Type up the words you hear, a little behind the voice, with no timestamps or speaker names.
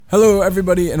Hello,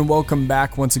 everybody, and welcome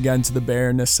back once again to the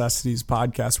Bare Necessities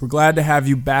podcast. We're glad to have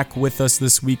you back with us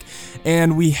this week,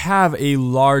 and we have a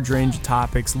large range of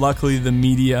topics. Luckily, the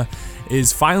media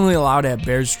is finally allowed at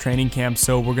Bears training camp,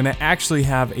 so we're going to actually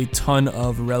have a ton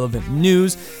of relevant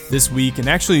news this week, and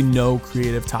actually no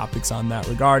creative topics on that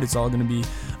regard. It's all going to be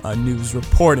news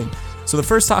reporting. So the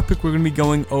first topic we're going to be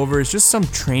going over is just some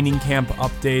training camp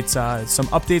updates, some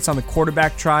updates on the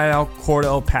quarterback tryout,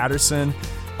 Cordell Patterson,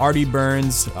 Artie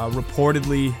Burns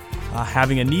reportedly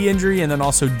having a knee injury, and then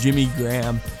also Jimmy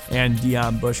Graham and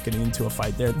Deon Bush getting into a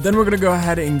fight there. Then we're going to go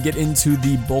ahead and get into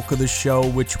the bulk of the show,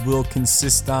 which will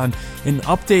consist on an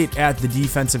update at the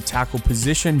defensive tackle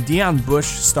position. Deon Bush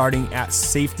starting at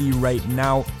safety right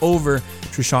now over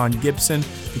Treshaun Gibson.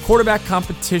 The quarterback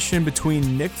competition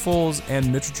between Nick Foles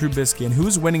and Mitchell Trubisky, and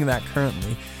who's winning that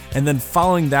currently. And then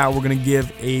following that, we're going to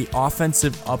give a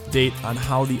offensive update on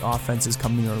how the offense is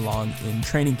coming along in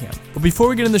training camp. But before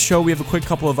we get in the show, we have a quick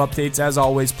couple of updates. As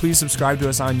always, please subscribe to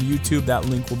us on YouTube. That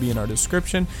link will be in our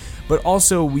description. But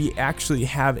also, we actually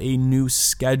have a new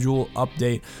schedule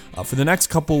update for the next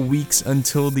couple weeks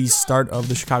until the start of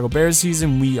the Chicago Bears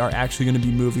season. We are actually going to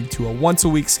be moving to a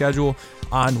once-a-week schedule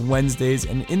on Wednesdays.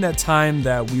 And in that time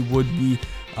that we would be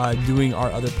doing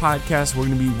our other podcasts, we're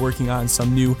going to be working on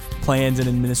some new plans and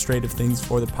administrative things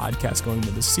for the podcast going into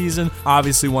the season.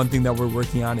 Obviously, one thing that we're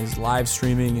working on is live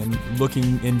streaming and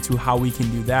looking into how we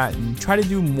can do that and try to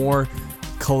do more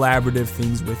collaborative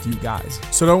things with you guys.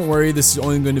 So don't worry, this is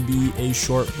only going to be a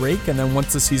short break, and then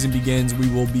once the season begins, we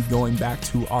will be going back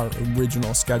to our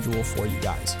original schedule for you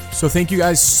guys. So thank you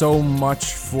guys so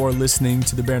much for listening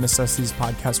to the Bare Necessities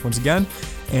podcast once again,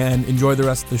 and enjoy the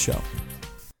rest of the show.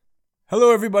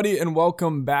 Hello, everybody, and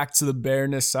welcome back to the Bare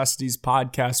Necessities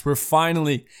podcast. We're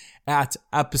finally at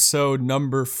episode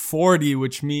number 40,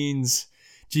 which means,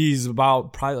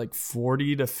 about probably like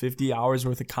 40 to 50 hours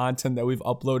worth of content that we've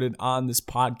uploaded on this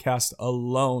podcast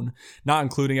alone, not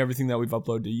including everything that we've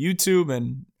uploaded to YouTube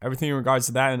and everything in regards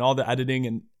to that and all the editing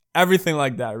and everything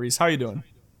like that. Reese, how are you doing?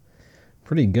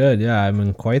 Pretty good, yeah. I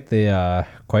mean, quite the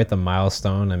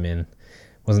milestone. I mean,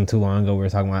 wasn't too long ago we were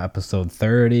talking about episode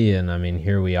 30, and I mean,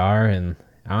 here we are, and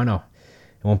I don't know,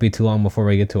 it won't be too long before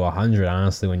we get to 100,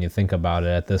 honestly. When you think about it,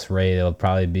 at this rate, it'll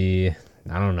probably be,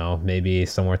 I don't know, maybe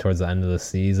somewhere towards the end of the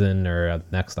season or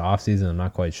next off season. I'm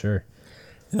not quite sure.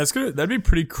 That's good. That'd be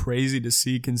pretty crazy to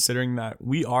see, considering that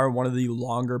we are one of the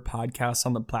longer podcasts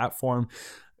on the platform.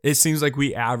 It seems like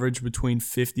we average between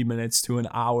 50 minutes to an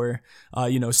hour.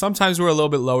 Sometimes we're a little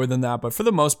bit lower than that, but for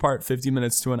the most part, 50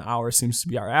 minutes to an hour seems to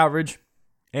be our average.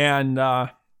 And,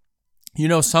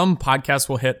 some podcasts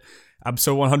will hit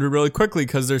episode 100 really quickly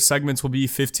because their segments will be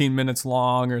 15 minutes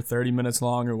long or 30 minutes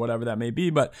long or whatever that may be.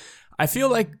 But I feel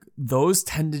like those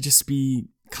tend to just be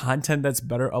content that's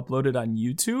better uploaded on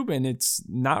YouTube, and it's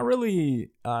not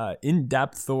really in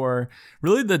depth or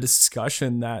really the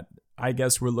discussion that I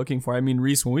guess we're looking for. I mean,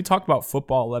 Reese, when we talk about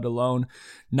football, let alone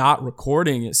not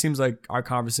recording, it seems like our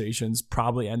conversations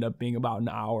probably end up being about an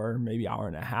hour, maybe hour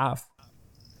and a half.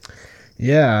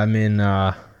 Yeah, I mean,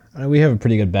 we have a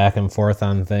pretty good back and forth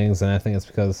on things, and I think it's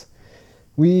because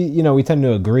we tend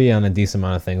to agree on a decent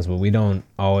amount of things, but we don't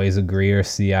always agree or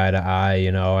see eye to eye.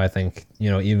 I think,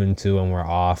 even too when we're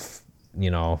off,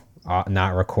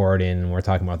 not recording, we're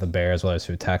talking about the Bears, whether it's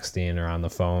through texting or on the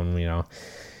phone,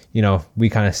 we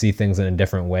kind of see things in a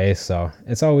different way. So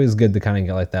it's always good to kind of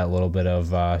get like that little bit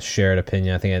of shared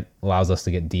opinion. I think it allows us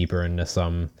to get deeper into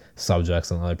some subjects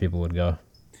than other people would go.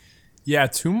 Yeah,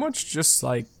 too much just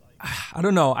like, I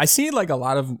don't know. I see like a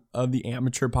lot of the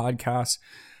amateur podcasts,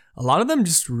 a lot of them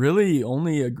just really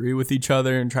only agree with each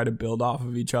other and try to build off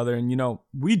of each other. And,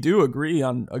 we do agree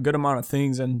on a good amount of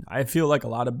things. And I feel like a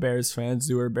lot of Bears fans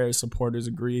do, or Bears supporters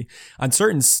agree on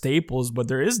certain staples, but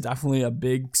there is definitely a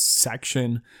big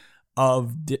section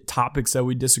of topics that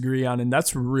we disagree on. And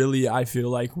that's really, I feel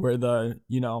like, where the,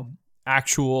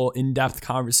 actual in-depth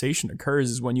conversation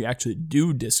occurs, is when you actually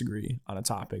do disagree on a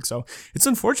topic. So it's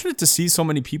unfortunate to see so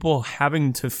many people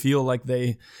having to feel like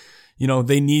they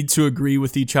need to agree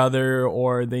with each other,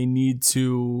 or they need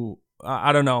to,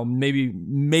 maybe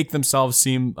make themselves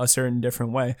seem a certain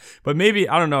different way. But maybe,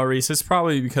 I don't know, Reese, it's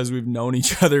probably because we've known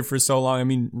each other for so long. I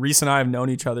mean, Reese and I have known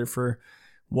each other for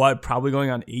probably going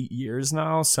on 8 years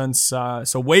now, since,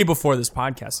 so way before this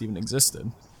podcast even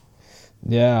existed.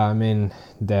 Yeah, I mean,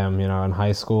 damn, in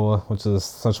high school, which is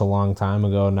such a long time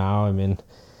ago now, I mean,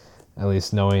 at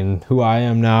least knowing who I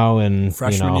am now and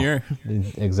freshman year,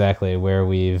 exactly where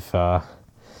we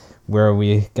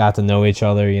got to know each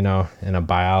other, in a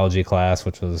biology class,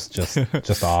 which was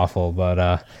just awful,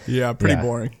 but pretty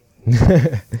boring.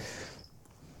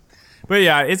 But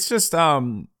yeah, it's just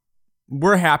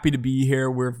we're happy to be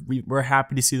here. We're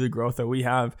happy to see the growth that we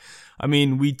have. I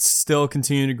mean, we still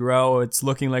continue to grow. It's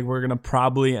looking like we're going to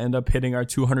probably end up hitting our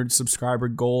 200 subscriber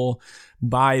goal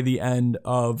by the end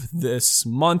of this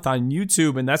month on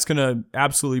YouTube. And that's going to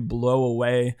absolutely blow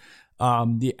away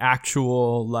the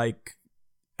actual, like,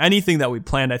 anything that we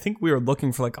planned. I think we were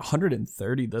looking for like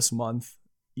 130 this month.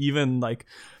 Even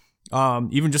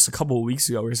just a couple of weeks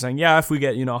ago, we were saying, yeah, if we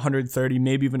get, 130,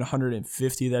 maybe even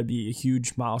 150, that'd be a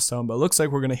huge milestone. But it looks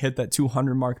like we're going to hit that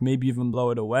 200 mark, maybe even blow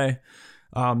it away,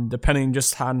 depending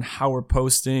just on how we're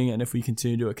posting and if we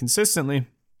continue to do it consistently.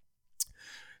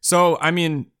 So, I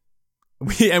mean,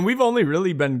 we've only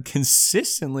really been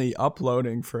consistently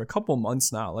uploading for a couple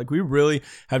months now. Like, we really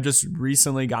have just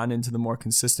recently gotten into the more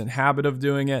consistent habit of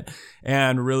doing it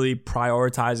and really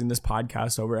prioritizing this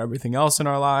podcast over everything else in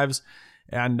our lives.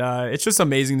 And it's just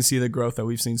amazing to see the growth that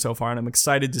we've seen so far. And I'm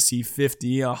excited to see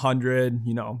 50, 100,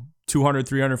 200,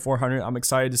 300, 400. I'm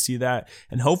excited to see that.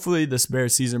 And hopefully this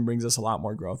Bears season brings us a lot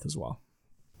more growth as well.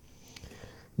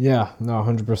 Yeah, no,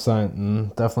 100%.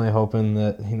 And definitely hoping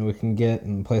that, we can get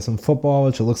and play some football,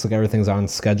 which it looks like everything's on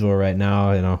schedule right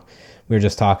now. We were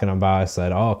just talking about, I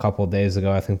said, a couple of days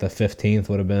ago, I think the 15th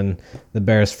would have been the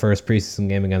Bears' first preseason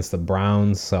game against the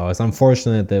Browns. So it's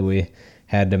unfortunate that we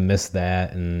had to miss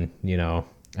that and,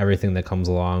 everything that comes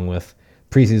along with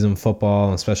preseason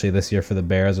football, especially this year for the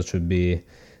Bears, which would be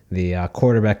the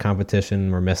quarterback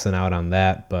competition. We're missing out on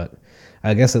that. But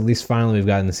I guess at least finally we've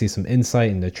gotten to see some insight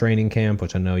into training camp,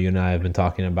 which I know you and I have been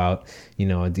talking about,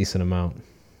 a decent amount.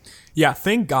 Yeah,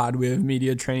 thank God we have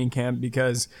media training camp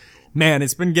because, man,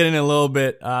 it's been getting a little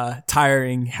bit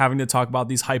tiring having to talk about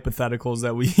these hypotheticals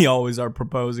that we always are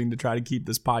proposing to try to keep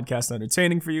this podcast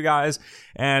entertaining for you guys.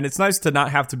 And it's nice to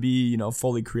not have to be,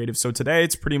 fully creative. So today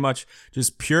it's pretty much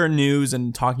just pure news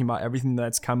and talking about everything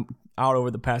that's come out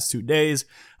over the past 2 days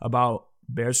about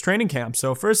Bears training camp.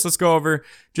 So first, let's go over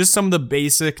just some of the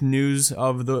basic news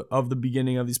of the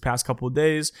beginning of these past couple of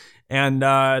days. And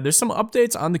there's some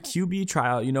updates on the QB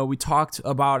trial. We talked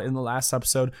about in the last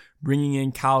episode bringing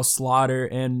in Kyle Slaughter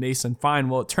and Mason Fine.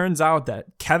 Well, it turns out that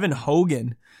Kevin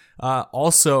Hogan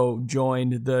also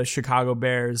joined the Chicago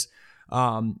Bears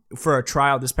for a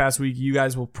trial this past week. You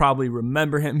guys will probably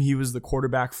remember him. He was the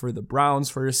quarterback for the Browns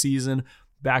for a season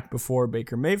back before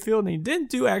Baker Mayfield, and he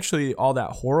didn't do actually all that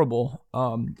horrible.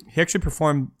 He actually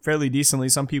performed fairly decently.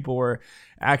 Some people were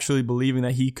actually believing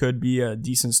that he could be a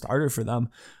decent starter for them.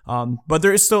 But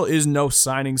there still is no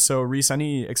signing. So, Reese,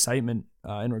 any excitement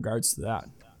in regards to that?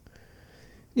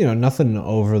 Nothing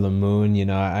over the moon.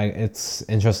 It's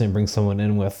interesting to bring someone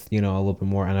in with, a little bit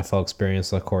more NFL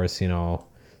experience. Of course,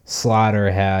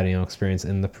 Slaughter had, experience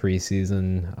in the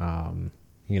preseason.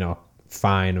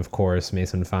 Fine, of course,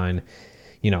 Mason Fine,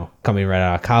 coming right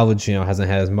out of college, hasn't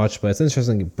had as much, but it's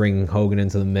interesting to bring Hogan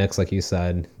into the mix, like you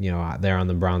said, there on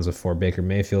the Browns before Baker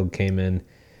Mayfield came in.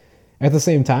 At the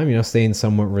same time, staying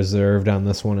somewhat reserved on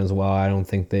this one as well. I don't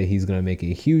think that he's going to make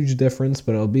a huge difference,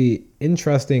 but it'll be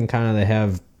interesting kind of to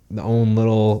have the own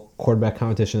little quarterback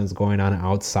competition that's going on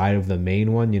outside of the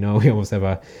main one. We almost have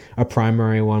a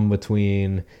primary one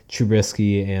between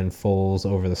Trubisky and Foles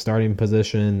over the starting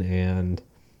position, and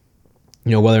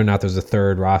whether or not there's a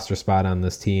third roster spot on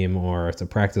this team or it's a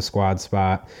practice squad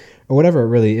spot or whatever it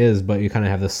really is, but you kind of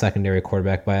have this secondary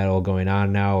quarterback battle going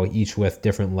on now, each with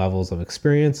different levels of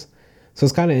experience. So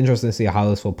it's kind of interesting to see how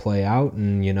this will play out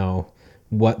and,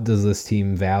 what does this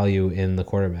team value in the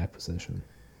quarterback position.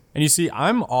 And you see,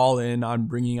 I'm all in on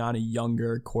bringing on a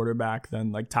younger quarterback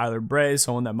than like Tyler Bray,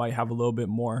 someone that might have a little bit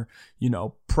more,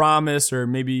 promise, or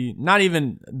maybe not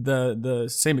even the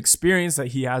same experience that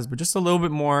he has, but just a little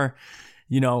bit more,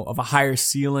 of a higher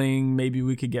ceiling. Maybe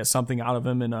we could get something out of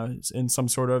him in some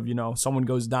sort of, someone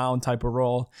goes down type of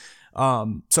role.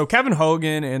 So Kevin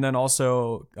Hogan and then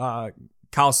also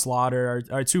Kyle Slaughter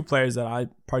are two players that I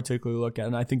particularly look at.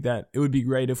 And I think that it would be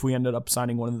great if we ended up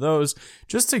signing one of those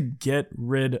just to get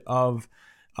rid of,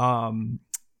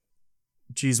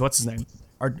 what's his name?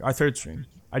 Our third string.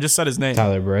 I just said his name.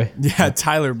 Tyler Bray. Yeah,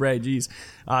 Tyler Bray.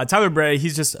 Tyler Bray,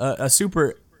 he's just a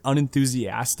super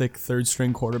unenthusiastic third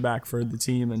string quarterback for the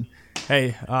team. And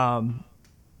hey,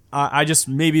 I just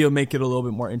maybe it'll make it a little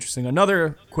bit more interesting.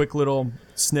 Another quick little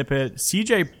snippet: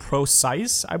 CJ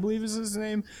Prosise, I believe is his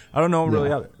name. I don't know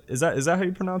really. Is that how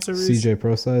you pronounce it, Reese? CJ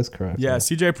Prosise, correct? Yeah,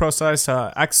 CJ Prosise,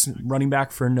 ex running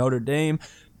back for Notre Dame,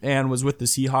 and was with the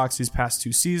Seahawks these past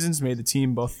 2 seasons. Made the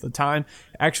team both the time.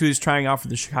 Actually, he's trying out for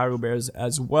the Chicago Bears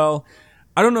as well.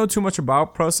 I don't know too much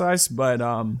about Prosise, but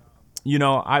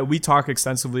we talk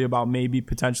extensively about maybe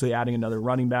potentially adding another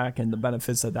running back and the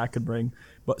benefits that could bring.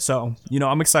 But so,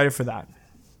 I'm excited for that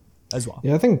as well.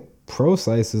 Yeah, I think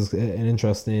Prosise is an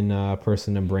interesting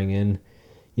person to bring in.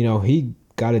 He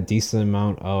got a decent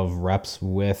amount of reps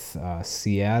with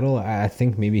Seattle. I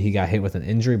think maybe he got hit with an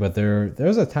injury, but there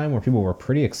was a time where people were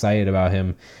pretty excited about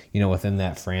him, within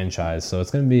that franchise. So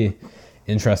it's going to be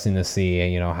interesting to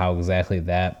see, how exactly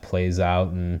that plays out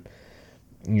and,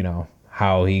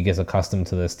 how he gets accustomed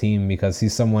to this team, because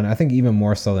he's someone, I think even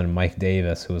more so than Mike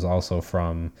Davis, who is also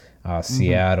from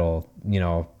Seattle.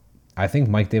 I think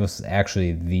Mike Davis is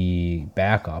actually the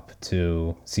backup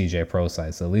to CJ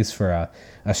Prosise, at least for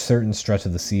a certain stretch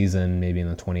of the season, maybe in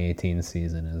the 2018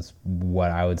 season is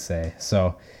what I would say.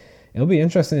 So it'll be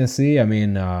interesting to see. I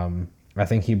mean, I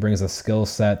think he brings a skill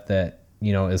set that,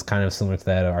 is kind of similar to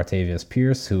that of Artavius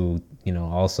Pierce, who,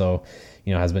 also,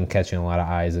 has been catching a lot of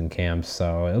eyes in camps.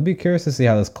 So it'll be curious to see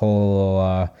how this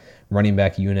cool running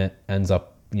back unit ends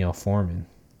up, forming.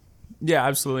 Yeah,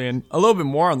 absolutely. And a little bit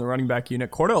more on the running back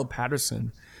unit. Cordell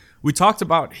Patterson, we talked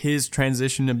about his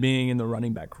transition to being in the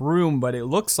running back room, but it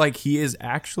looks like he is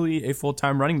actually a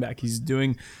full-time running back. He's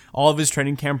doing all of his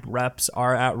training camp reps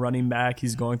are at running back.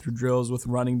 He's going through drills with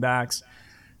running backs.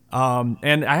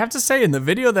 And I have to say, in the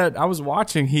video that I was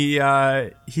watching, he's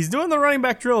doing the running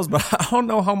back drills, but I don't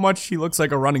know how much he looks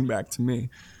like a running back to me.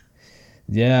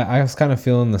 Yeah, I was kind of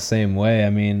feeling the same way. I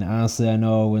mean, honestly, I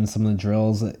know in some of the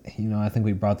drills, I think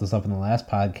we brought this up in the last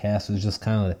podcast, it was just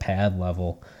kind of the pad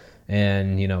level.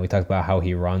 And, we talked about how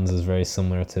he runs is very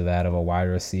similar to that of a wide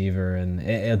receiver, and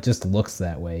it just looks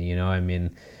that way, I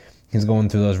mean, he's going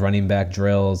through those running back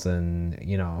drills and,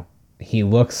 he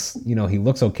looks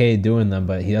okay doing them,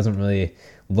 but he doesn't really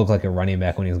look like a running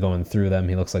back when he's going through them.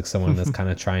 He looks like someone that's kind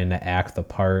of trying to act the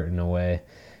part in a way,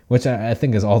 which I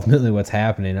think is ultimately what's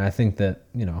happening. I think that,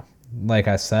 like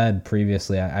I said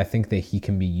previously, I think that he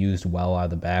can be used well out of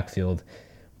the backfield,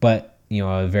 but,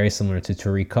 very similar to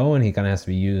Tariq Cohen, he kind of has to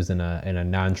be used in a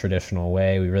non-traditional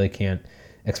way. We really can't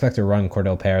expect to run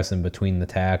Cordell Patterson between the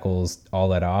tackles all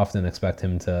that often, expect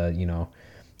him to,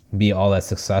 be all that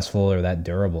successful or that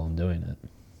durable in doing it.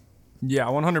 Yeah,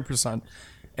 100%.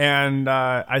 And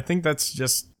I think that's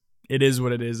just, it is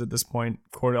what it is at this point.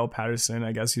 Cordell Patterson,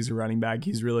 I guess he's a running back.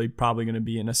 He's really probably going to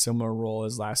be in a similar role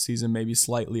as last season, maybe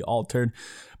slightly altered.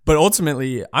 But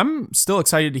ultimately, I'm still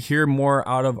excited to hear more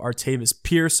out of Artavius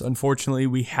Pierce. Unfortunately,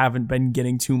 we haven't been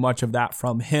getting too much of that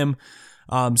from him.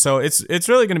 So it's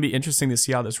really going to be interesting to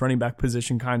see how this running back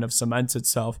position kind of cements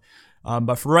itself.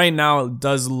 But for right now, it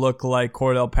does look like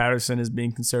Cordell Patterson is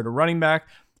being considered a running back.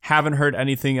 Haven't heard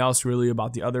anything else really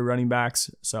about the other running backs,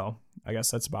 so I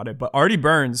guess that's about it. But Artie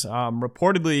Burns,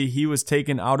 reportedly, he was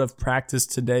taken out of practice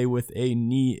today with a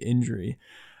knee injury.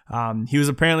 He was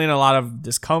apparently in a lot of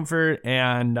discomfort,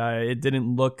 and it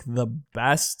didn't look the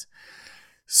best.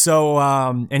 So,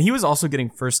 and he was also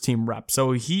getting first-team reps.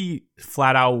 So he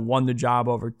flat out won the job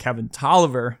over Kevin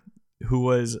Tolliver, who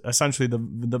was essentially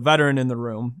the veteran in the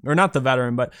room, or not the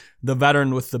veteran, but the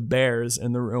veteran with the Bears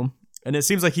in the room. And it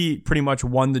seems like he pretty much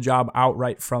won the job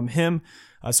outright from him.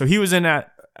 So he was in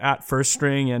at first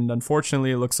string, and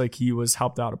unfortunately, it looks like he was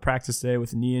helped out of practice today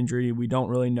with a knee injury. We don't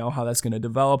really know how that's going to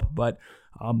develop, but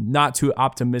not too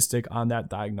optimistic on that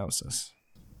diagnosis.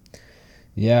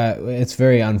 Yeah, it's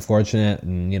very unfortunate,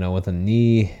 and with a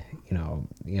knee,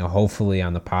 hopefully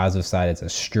on the positive side, it's a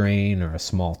strain or a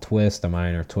small twist, a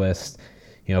minor twist.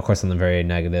 Of course, on the very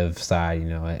negative side,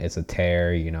 it's a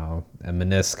tear, a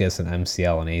meniscus, an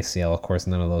MCL, an ACL. Of course,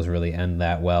 none of those really end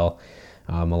that well.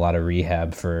 A lot of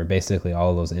rehab for basically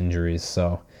all of those injuries.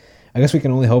 So I guess we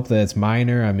can only hope that it's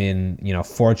minor. I mean,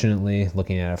 fortunately,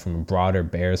 looking at it from a broader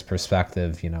Bears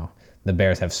perspective, the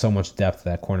Bears have so much depth at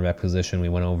that cornerback position. We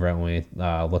went over it when we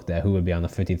looked at who would be on the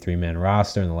 53-man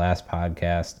roster in the last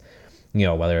podcast.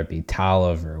 Whether it be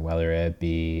Tolliver, whether it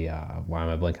be, why am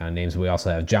I blanking on names? We also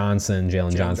have Jalen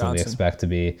Johnson. We expect to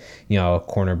be, a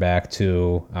cornerback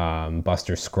to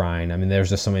Buster Skrine. I mean, there's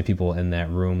just so many people in that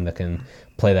room that can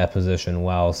play that position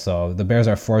well. So the Bears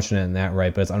are fortunate in that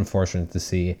right, but it's unfortunate to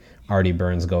see Artie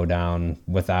Burns go down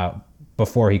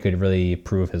before he could really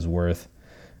prove his worth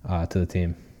to the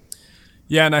team.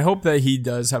 Yeah, and I hope that he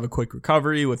does have a quick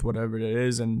recovery with whatever it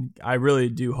is, and I really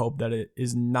do hope that it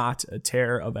is not a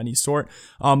tear of any sort.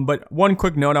 But one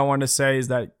quick note I want to say is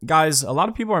that, guys, a lot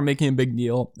of people are making a big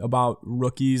deal about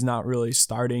rookies not really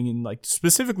starting, and like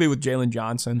specifically with Jalen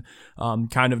Johnson,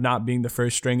 kind of not being the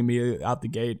first string immediately out the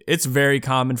gate. It's very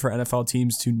common for NFL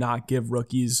teams to not give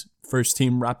rookies first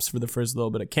team reps for the first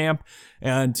little bit of camp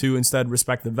and to instead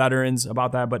respect the veterans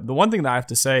about that. But the one thing that I have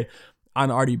to say on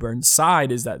Artie Burns'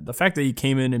 side is that the fact that he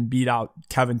came in and beat out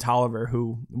Kevin Tolliver,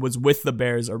 who was with the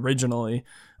Bears originally,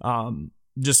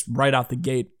 just right out the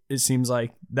gate, it seems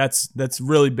like that's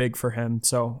really big for him.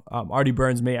 So Artie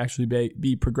Burns may actually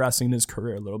be progressing in his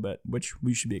career a little bit, which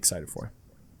we should be excited for.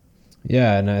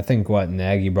 Yeah, and I think what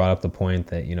Nagy brought up the point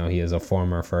that, he is a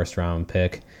former first-round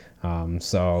pick.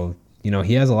 So,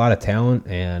 he has a lot of talent,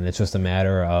 and it's just a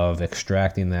matter of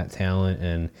extracting that talent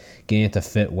and getting it to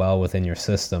fit well within your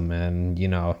system. And,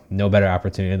 no better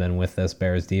opportunity than with this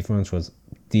Bears defense, which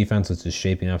is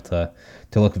shaping up to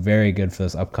look very good for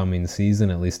this upcoming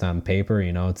season, at least on paper.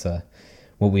 It's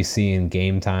what we see in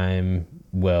game time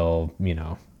will,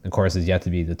 of course, is yet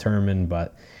to be determined,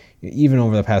 but even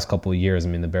over the past couple of years,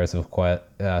 the Bears have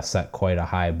set quite a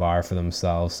high bar for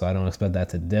themselves, so I don't expect that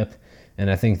to dip. And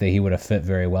I think that he would have fit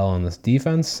very well on this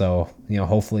defense. So,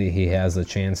 hopefully he has a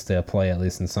chance to play at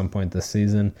least in some point this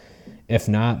season. If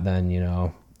not, then,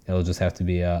 it'll just have to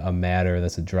be a matter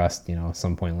that's addressed, at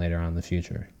some point later on in the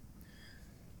future.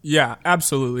 Yeah,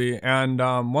 absolutely. And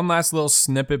one last little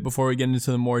snippet before we get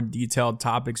into the more detailed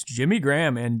topics. Jimmy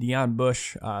Graham and Deon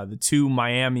Bush, the two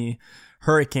Miami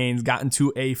Hurricanes, got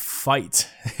into a fight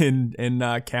in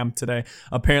camp today.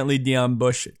 Apparently, Deon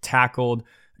Bush tackled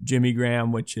Jimmy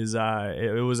Graham, which is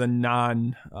it was a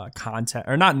non-contact,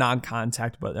 or not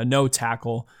non-contact, but a no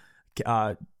tackle,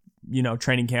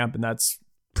 training camp, and that's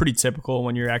pretty typical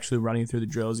when you're actually running through the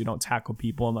drills. You don't tackle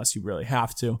people unless you really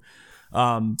have to.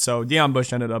 So Deon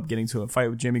Bush ended up getting to a fight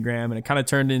with Jimmy Graham, and it kind of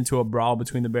turned into a brawl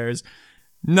between the Bears.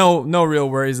 No real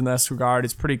worries in this regard.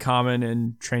 It's pretty common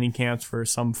in training camps for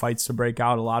some fights to break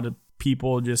out. A lot of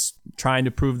people just trying to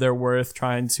prove their worth,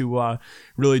 trying to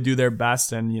really do their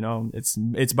best, and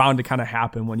it's bound to kind of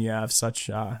happen when you have such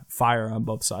fire on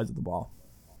both sides of the ball.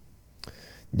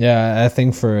 Yeah, I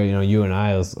think for you and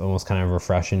I, it was almost kind of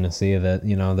refreshing to see that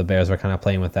the Bears were kind of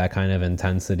playing with that kind of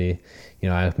intensity.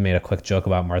 I made a quick joke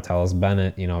about Martellus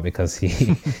Bennett, because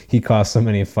he caused so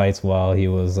many fights while he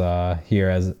was here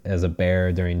as a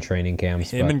Bear during training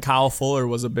camps. And Kyle Fuller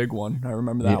was a big one. I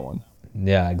remember that one.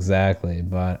 Yeah, exactly.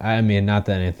 But not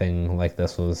that anything like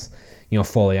this was,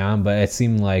 fully on, but it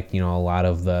seemed like, a lot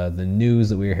of the news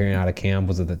that we were hearing out of camp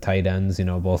was that the tight ends,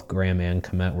 both Graham and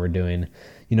Kmet were doing,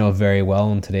 very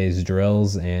well in today's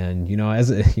drills. And,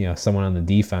 as someone on the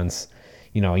defense,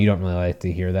 you don't really like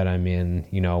to hear that.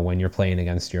 When you're playing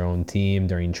against your own team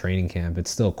during training camp,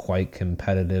 it's still quite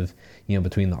competitive,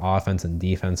 between the offense and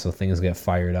defense. So things get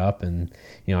fired up. And,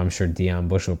 I'm sure Deon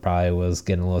Bush probably was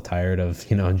getting a little tired of,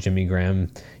 Jimmy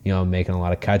Graham, making a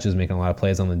lot of catches, making a lot of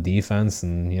plays on the defense,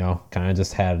 and, kind of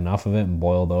just had enough of it and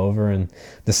boiled over and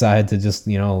decided to just,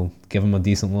 give him a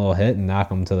decent little hit and knock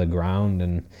him to the ground.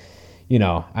 And,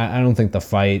 I don't think the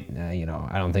fight, I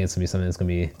don't think it's going to be something that's going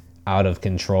to be out of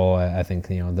control. I think,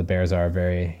 the Bears are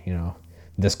very,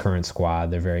 this current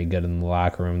squad, they're very good in the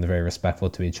locker room. They're very respectful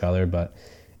to each other, but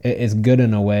it's good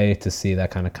in a way to see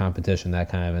that kind of competition, that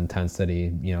kind of intensity,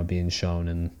 being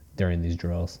shown during these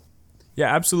drills.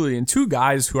 Yeah, absolutely. And two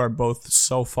guys who are both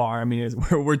so far,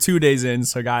 we're 2 days in.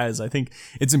 So guys, I think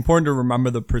it's important to remember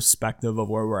the perspective of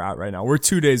where we're at right now. We're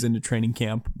 2 days into training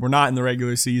camp. We're not in the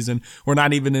regular season. We're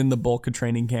not even in the bulk of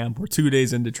training camp. We're 2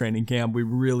 days into training camp. We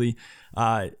really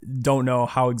don't know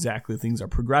how exactly things are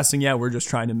progressing yet. We're just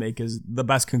trying to make the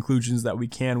best conclusions that we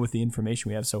can with the information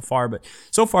we have so far. But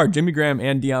so far, Jimmy Graham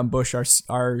and Deon Bush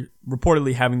are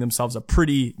reportedly having themselves a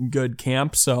pretty good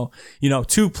camp. So,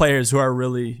 two players who are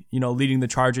really, leading the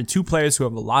charge, and two players who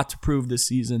have a lot to prove this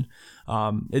season.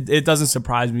 It doesn't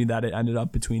surprise me that it ended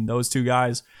up between those two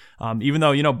guys. Even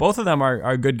though, both of them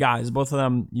are good guys. Both of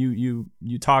them, you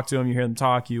talk to them, you hear them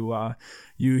talk, you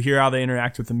hear how they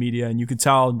interact with the media, and you can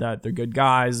tell that they're good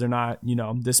guys. They're not,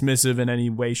 dismissive in any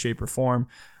way, shape, or form.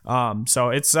 So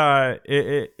it's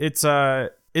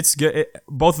good.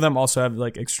 Both of them also have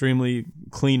extremely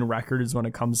clean records when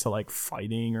it comes to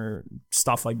fighting or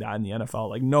stuff like that in the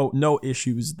NFL. No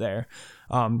issues there.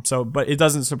 But it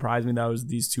doesn't surprise me that it was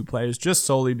these two players, just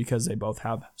solely because they both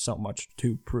have so much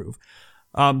to prove.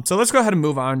 So let's go ahead and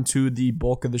move on to the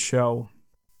bulk of the show.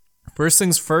 First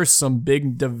things first, some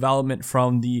big development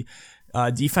from the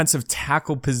defensive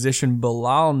tackle position.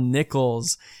 Bilal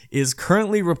Nichols is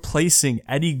currently replacing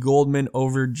Eddie Goldman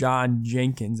over John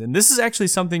Jenkins. And this is actually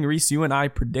something, Reese, you and I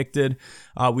predicted.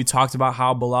 We talked about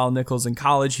how Bilal Nichols in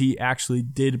college, he actually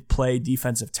did play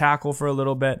defensive tackle for a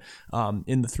little bit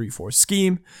in the 3-4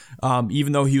 scheme.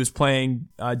 Even though he was playing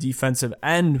defensive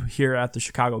end here at the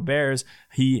Chicago Bears,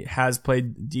 he has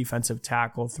played defensive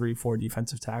tackle, 3-4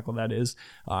 defensive tackle, that is,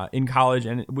 in college.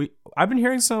 And I've been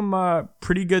hearing some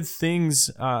pretty good things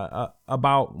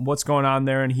about what's going on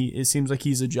there, and it seems like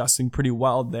he's adjusting pretty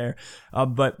well there.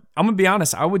 But I'm going to be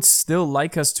honest, I would still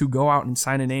like us to go out and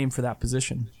sign a name for that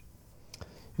position.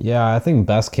 Yeah, I think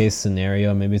best case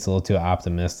scenario, maybe it's a little too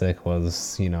optimistic,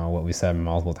 was, what we said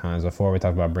multiple times before. We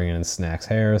talked about bringing in Snacks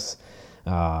Harris,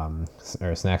 or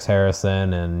Snacks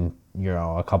Harrison, and,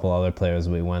 a couple other players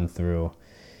we went through.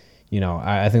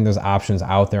 I think there's options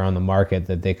out there on the market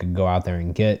that they could go out there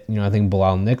and get. I think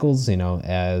Bilal Nichols,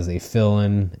 as a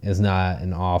fill-in, is not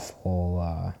an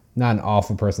awful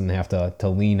person to have to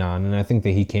lean on. And I think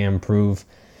that he can prove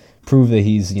that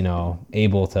he's,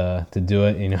 able to do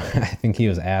it. I think he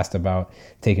was asked about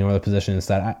taking over the position and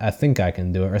said, I think I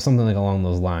can do it, or something like along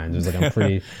those lines. It was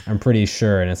like, I'm pretty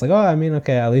sure. And it's like,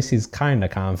 okay, at least he's kind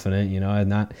of confident,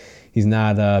 he's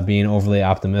not being overly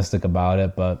optimistic about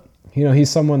it, but he's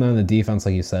someone on the defense,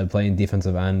 like you said, playing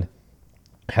defensive end,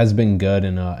 has been good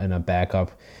in a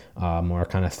backup, more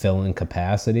kind of fill-in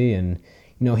capacity. And,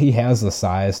 he has the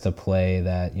size to play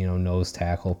that, nose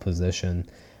tackle position.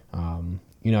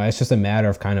 It's just a matter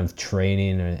of kind of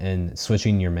training and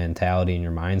switching your mentality and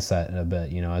your mindset a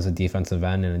bit. As a defensive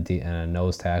end and a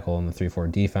nose tackle in the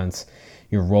 3-4 defense,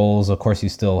 your roles, of course, you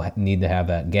still need to have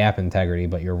that gap integrity,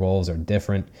 but your roles are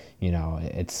different.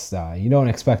 It's you don't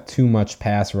expect too much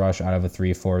pass rush out of a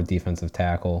 3-4 defensive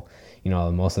tackle.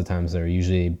 Most of the times they're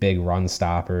usually big run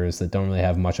stoppers that don't really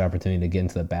have much opportunity to get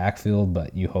into the backfield,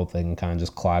 but you hope they can kind of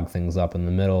just clog things up in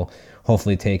the middle,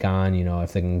 hopefully take on,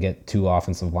 if they can get 2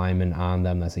 offensive linemen on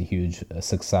them, that's a huge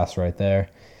success right there.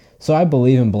 So I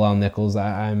believe in Bilal Nichols.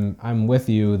 I'm with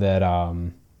you that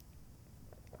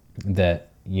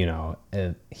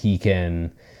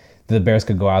the Bears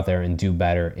could go out there and do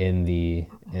better in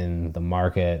the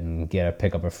market and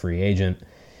pick up a free agent.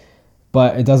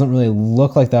 But it doesn't really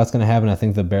look like that's going to happen. I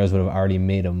think the Bears would have already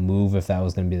made a move if that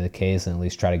was going to be the case, and at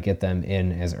least try to get them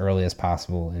in as early as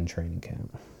possible in training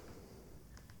camp.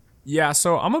 Yeah,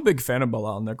 so I'm a big fan of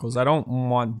Bilal Nichols. I don't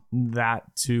want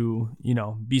that to,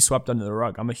 be swept under the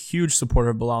rug. I'm a huge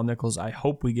supporter of Bilal Nichols. I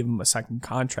hope we give him a second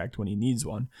contract when he needs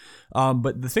one.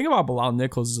 But the thing about Bilal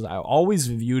Nichols is I always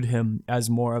viewed him as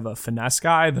more of a finesse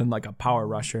guy than like a power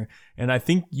rusher. And I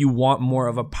think you want more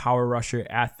of a power rusher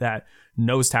at that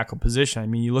nose tackle position. I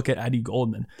mean, you look at Eddie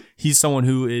Goldman. He's someone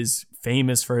who is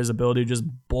famous for his ability to just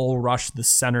bull rush the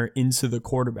center into the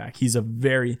quarterback. He's a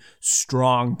very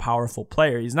strong, powerful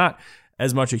player. He's not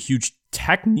as much a huge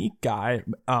technique guy,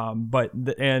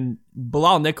 and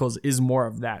Bilal Nichols is more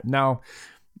of that. Now,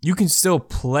 you can still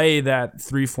play that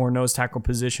 3-4 nose tackle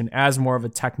position as more of a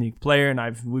technique player,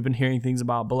 and we've been hearing things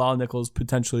about Bilal Nichols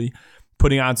potentially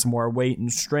putting on some more weight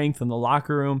and strength in the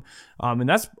locker room, and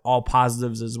that's all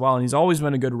positives as well. And he's always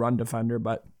been a good run defender,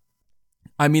 but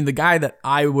I mean, the guy that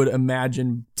I would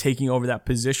imagine taking over that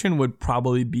position would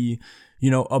probably be,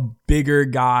 a bigger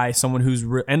guy, someone who's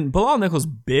and Bilal Nichols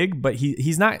big, but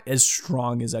he's not as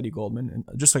strong as Eddie Goldman,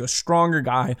 and just like a stronger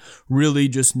guy, really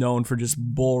just known for just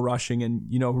bull rushing and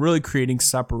really creating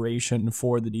separation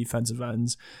for the defensive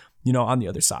ends, on the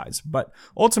other sides. But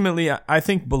ultimately, I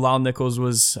think Bilal Nichols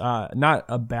was not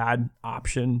a bad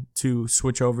option to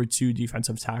switch over to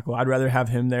defensive tackle. I'd rather have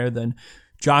him there than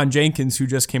John Jenkins, who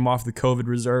just came off the COVID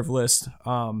reserve list.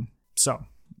 So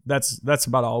that's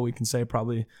about all we can say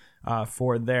probably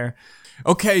for there.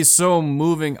 Okay, so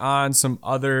moving on, some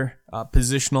other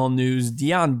positional news.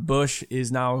 Deon Bush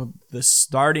is now the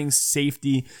starting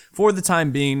safety for the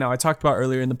time being. Now, I talked about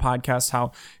earlier in the podcast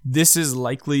how this is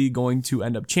likely going to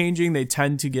end up changing. They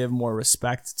tend to give more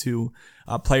respect to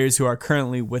players who are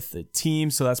currently with the team,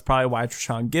 so that's probably why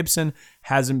Tashaun Gipson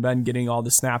hasn't been getting all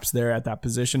the snaps there at that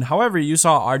position. However, you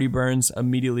saw Artie Burns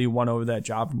immediately won over that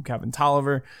job from Kevin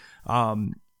Tolliver.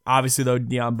 Obviously, though,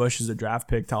 Deon Bush is a draft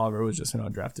pick. Tolliver was just an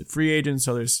undrafted free agent.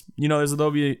 So there's a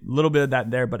little bit of that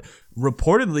there. But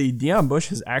reportedly, Deon Bush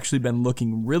has actually been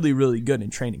looking really, really good in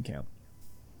training camp.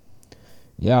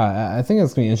 Yeah, I think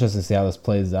it's going to be interesting to see how this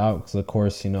plays out. Because, of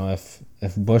course,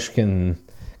 if Bush can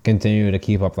continue to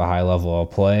keep up the high level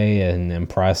of play and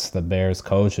impress the Bears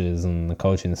coaches and the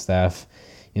coaching staff,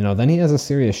 then he has a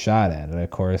serious shot at it.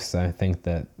 Of course, I think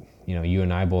that, you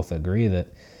and I both agree that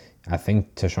I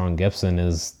think Tashaun Gipson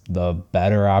is the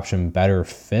better option, better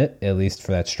fit, at least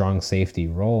for that strong safety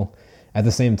role. At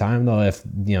the same time, though, if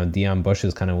Deon Bush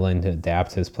is kind of willing to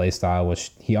adapt his play style,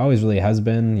 which he always really has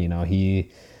been, he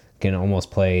can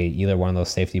almost play either one of those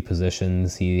safety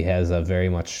positions. He has a very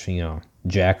much,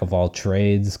 jack of all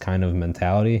trades kind of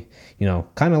mentality.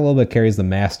 Kind of a little bit carries the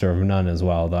master of none as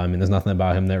well, though. I mean, there's nothing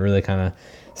about him that really kind of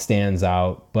stands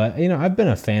out. But, I've been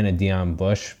a fan of Deon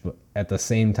Bush, but at the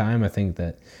same time, I think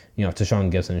that,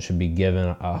 Tashaun Gipson should be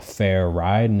given a fair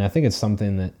ride. And I think it's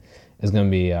something that is going to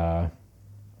be,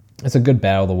 it's a good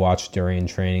battle to watch during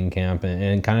training camp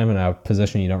and kind of in a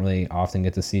position you don't really often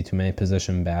get to see too many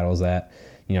position battles at.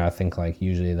 I think like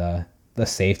usually the the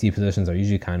safety positions are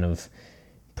usually kind of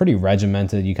pretty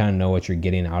regimented. You kind of know what you're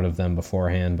getting out of them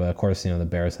beforehand. But of course, the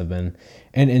Bears have been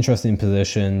in an interesting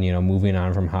position, moving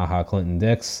on from HaHa Clinton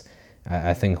Dix.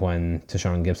 I think when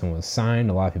Tashaun Gipson was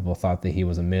signed, a lot of people thought that he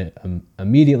was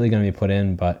immediately going to be put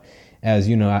in. But as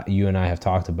you and I have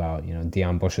talked about,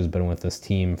 Deon Bush has been with this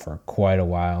team for quite a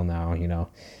while now.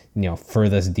 For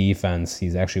this defense,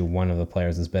 he's actually one of the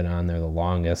players that's been on there the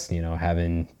longest,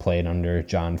 having played under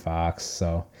John Fox.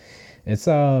 So it's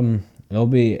it'll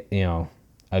be,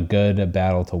 a good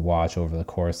battle to watch over the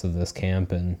course of this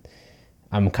camp. And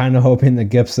I'm kind of hoping that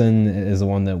Gipson is the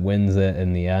one that wins it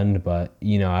in the end, but,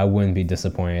 I wouldn't be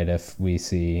disappointed if we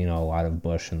see, a lot of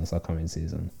Bush in this upcoming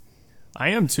season. I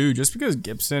am too, just because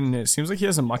Gipson, it seems like he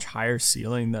has a much higher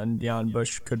ceiling than Deon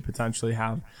Bush could potentially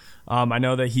have. I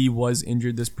know that he was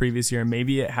injured this previous year.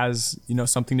 Maybe it has,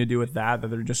 something to do with that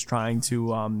they're just trying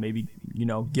to maybe,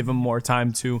 give him more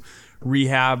time to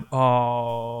rehab.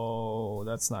 Oh,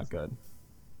 that's not good.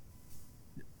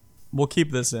 We'll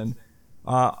keep this in.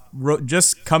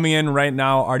 Just coming in right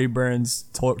now, Artie Burns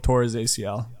tore his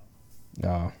ACL.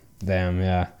 Oh, damn,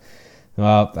 yeah.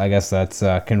 Well, I guess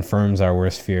that confirms our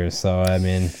worst fears. So, I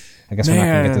guess we're not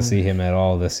going to get to see him at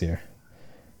all this year.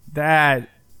 That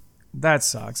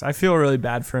sucks. I feel really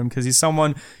bad for him because he's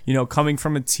someone, coming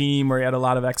from a team where he had a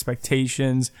lot of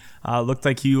expectations, looked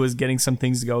like he was getting some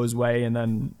things to go his way, and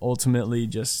then ultimately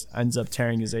just ends up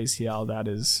tearing his ACL. That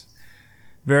is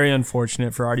very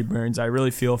unfortunate for Artie Burns. I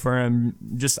really feel for him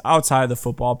just outside of the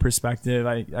football perspective.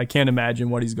 I can't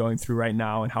imagine what he's going through right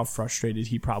now and how frustrated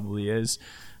he probably is.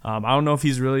 I don't know if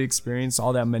he's really experienced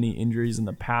all that many injuries in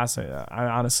the past. I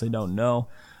honestly don't know.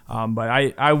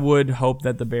 But I would hope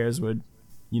that the Bears would,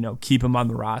 keep him on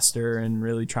the roster and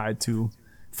really try to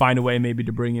find a way maybe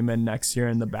to bring him in next year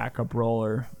in the backup role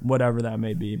or whatever that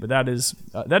may be. But that is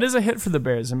a hit for the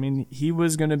Bears. He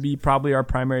was going to be probably our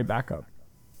primary backup.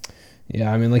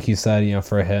 Yeah, like you said,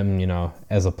 for him,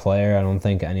 as a player, I don't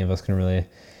think any of us can really,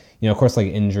 of course, like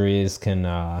injuries can,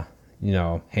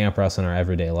 hamper us in our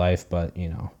everyday life. But,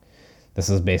 this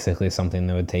is basically something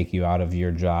that would take you out of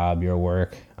your job, your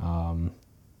work,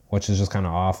 which is just kind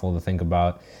of awful to think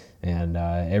about. And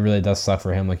it really does suck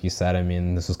for him, like you said.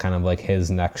 This was kind of like his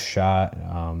next shot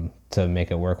to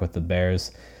make it work with the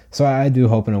Bears. So I do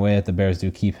hope in a way that the Bears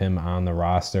do keep him on the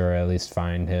roster, or at least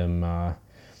find him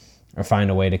or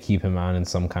find a way to keep him on in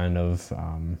some kind of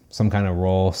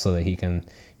role so that he can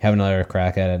have another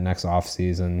crack at it next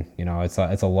offseason.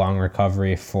 It's a long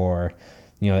recovery for,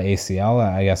 the ACL.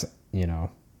 I guess,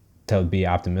 to be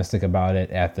optimistic about it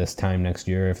at this time next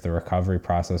year, if the recovery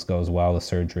process goes well, the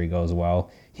surgery goes well,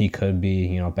 he could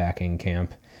be, back in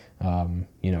camp, come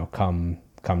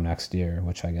next year,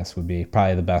 which I guess would be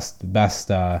probably the best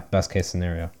case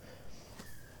scenario.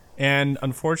 And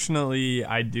unfortunately,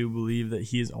 I do believe that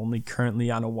he is only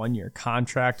currently on a 1-year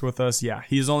contract with us. Yeah,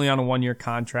 he's only on a 1-year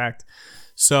contract.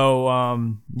 So,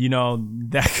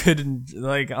 that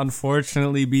could,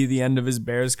 unfortunately be the end of his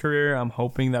Bears career. I'm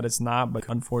hoping that it's not, but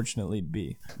unfortunately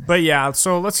be. But yeah,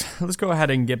 so let's go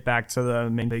ahead and get back to the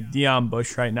main thing. Deon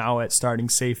Bush right now at starting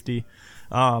safety.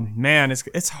 Man,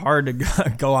 it's hard to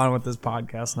go on with this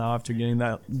podcast now after getting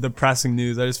that depressing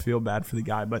news. I just feel bad for the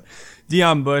guy. But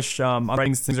Deon Bush,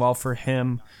 writing things well for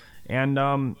him.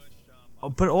 And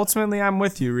but ultimately, I'm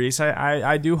with you, Reese.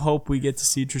 I do hope we get to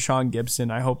see Tashaun Gipson.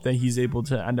 I hope that he's able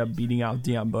to end up beating out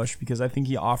Deon Bush because I think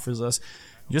he offers us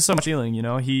just so much ceiling.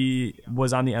 He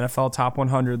was on the NFL Top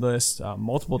 100 list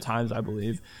multiple times, I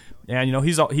believe. And,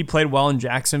 he played well in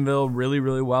Jacksonville, really,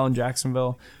 really well in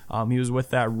Jacksonville. He was with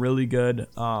that really good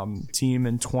team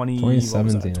in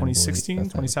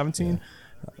 2017.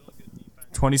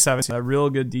 2017, a real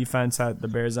good defense that the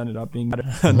Bears ended up being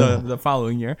better the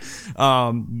following year.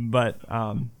 I'm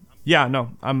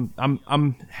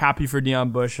happy for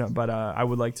Deon Bush, but I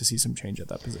would like to see some change at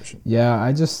that position. Yeah,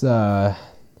 I just I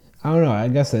don't know. I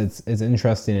guess it's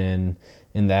interesting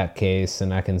in that case,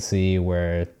 and I can see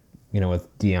where,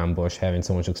 with Deon Bush having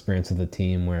so much experience with the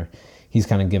team, where he's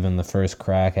kind of given the first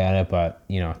crack at it. But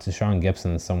Tashaun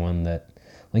Gipson is someone that,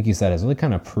 like you said, has really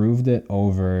kind of proved it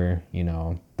over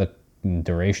the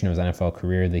duration of his NFL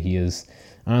career that he is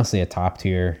honestly a top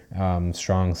tier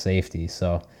strong safety.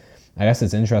 So I guess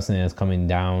it's interesting that it's coming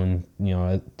down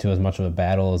to as much of a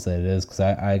battle as it is, because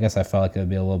I guess I felt like it would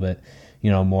be a little bit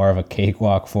more of a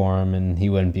cakewalk for him and he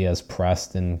wouldn't be as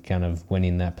pressed in kind of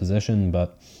winning that position.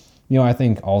 But I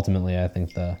think ultimately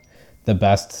the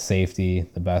best safety,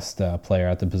 the best player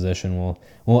at the position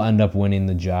will end up winning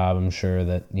the job. I'm sure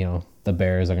that the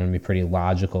Bears are going to be pretty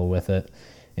logical with it.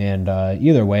 And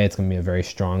either way, it's going to be a very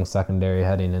strong secondary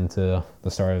heading into the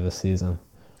start of the season.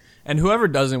 And whoever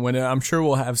doesn't win it, I'm sure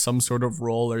we'll have some sort of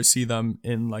role or see them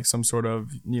in like some sort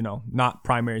of, not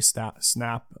primary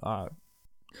snap,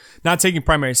 not taking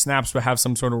primary snaps, but have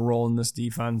some sort of role in this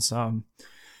defense.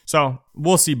 So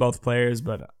we'll see both players,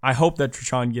 but I hope that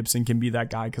Treshaun Gibson can be that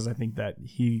guy because I think that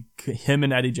him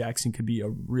and Eddie Jackson could be a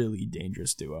really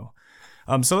dangerous duo.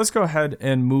 So let's go ahead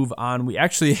and move on. We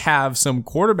actually have some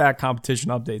quarterback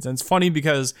competition updates. And it's funny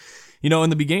because, in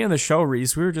the beginning of the show,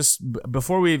 Reese, we were just,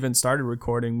 before we even started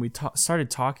recording, we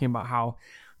started talking about how,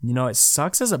 it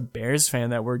sucks as a Bears fan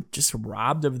that we're just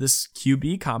robbed of this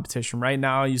QB competition. Right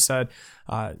now, you said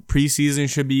preseason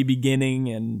should be beginning,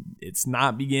 and it's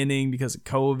not beginning because of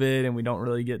COVID, and we don't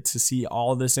really get to see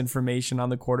all this information on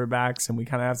the quarterbacks, and we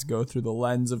kind of have to go through the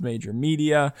lens of major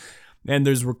media. And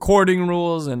there's recording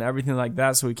rules and everything like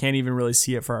that, so we can't even really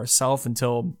see it for ourselves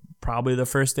until probably the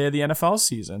first day of the NFL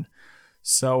season.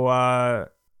 So,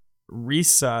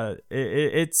 Reese,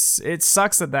 it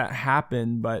sucks that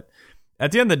happened, but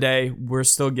at the end of the day, we're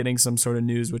still getting some sort of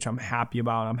news, which I'm happy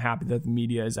about. I'm happy that the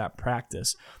media is at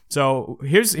practice. So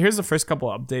here's the first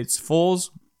couple of updates. Foles,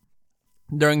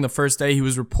 during the first day, he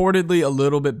was reportedly a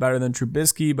little bit better than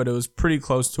Trubisky, but it was pretty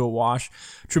close to a wash.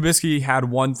 Trubisky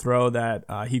had one throw that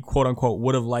he quote-unquote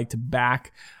would have liked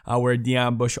back, where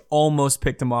Deion Bush almost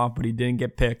picked him off, but he didn't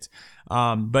get picked.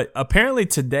 But apparently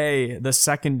today, the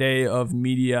second day of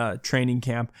media training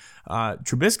camp,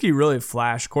 Trubisky really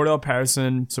flashed. Cordell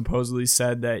Patterson supposedly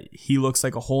said that he looks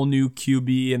like a whole new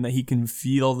QB and that he can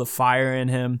feel the fire in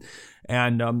him,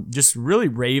 and just really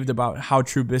raved about how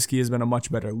Trubisky has been a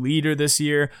much better leader this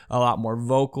year, a lot more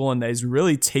vocal, and that he's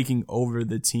really taking over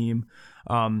the team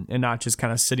and not just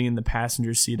kind of sitting in the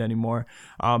passenger seat anymore.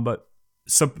 But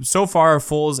so far,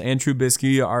 Foles and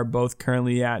Trubisky are both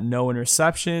currently at no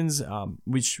interceptions,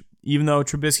 which even though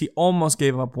Trubisky almost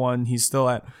gave up one, he's still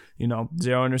at 0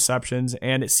 interceptions.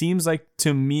 And it seems like,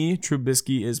 to me,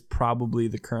 Trubisky is probably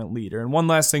the current leader. And one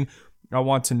last thing I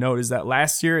want to note is that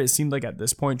last year, it seemed like at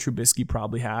this point, Trubisky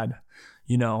probably had,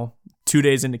 2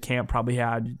 days into camp, probably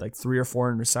had like 3 or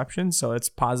 4 interceptions. So it's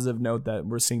a positive note that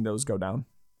we're seeing those go down.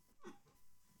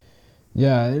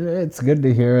 Yeah, it's good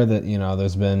to hear that,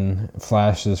 there's been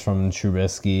flashes from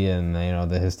Trubisky and,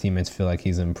 that his teammates feel like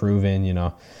he's improving.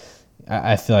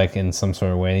 I feel like in some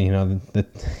sort of way,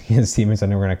 his teammates are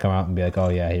never going to come out and be like, oh,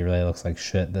 yeah, he really looks like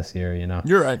shit this year,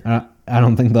 You're right. I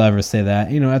don't think they'll ever say that.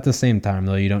 At the same time,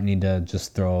 though, you don't need to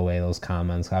just throw away those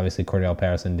comments. Obviously, Cordell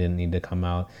Patterson didn't need to come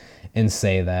out and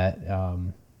say that.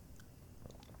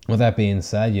 With that being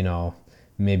said,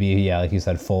 maybe, like you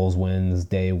said, Foles wins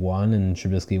day 1 and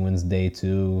Trubisky wins day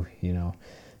 2.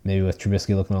 Maybe with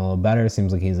Trubisky looking a little better, it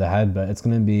seems like he's ahead, but it's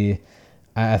going to be,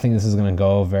 I think this is going to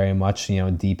go very much,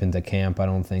 deep into camp. I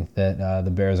don't think that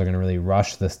the Bears are going to really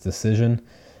rush this decision.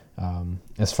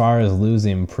 As far as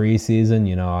losing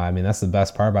preseason, that's the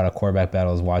best part about a quarterback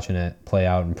battle is watching it play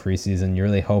out in preseason. You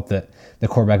really hope that the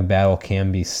quarterback battle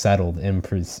can be settled in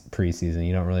preseason.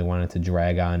 You don't really want it to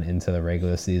drag on into the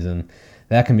regular season.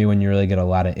 That can be when you really get a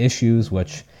lot of issues,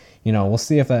 which, we'll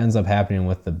see if that ends up happening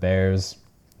with the Bears.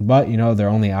 But, their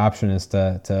only option is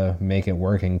to make it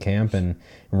work in camp and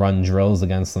run drills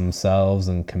against themselves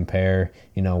and compare,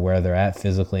 where they're at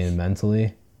physically and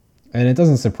mentally. And it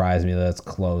doesn't surprise me that it's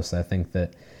close. I think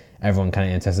that everyone kind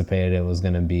of anticipated it was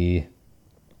going to be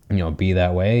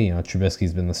that way.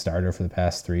 Trubisky's been the starter for the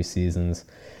past 3 seasons.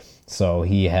 So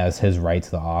he has his right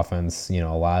to the offense. A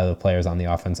lot of the players on the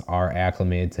offense are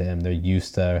acclimated to him. They're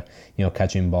used to,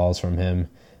 catching balls from him.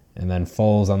 And then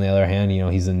Foles, on the other hand,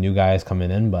 he's a new guy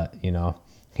coming in, but,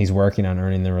 he's working on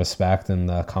earning the respect and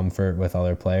the comfort with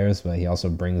other players. But he also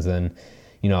brings in,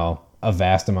 a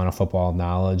vast amount of football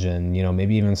knowledge and,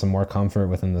 maybe even some more comfort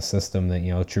within the system that,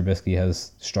 Trubisky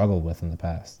has struggled with in the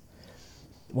past.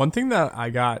 One thing that I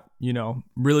got,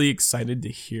 really excited to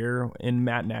hear in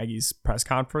Matt Nagy's press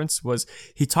conference was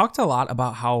he talked a lot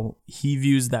about how he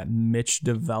views that Mitch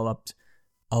developed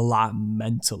a lot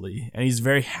mentally, and he's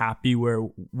very happy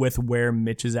with where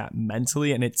Mitch is at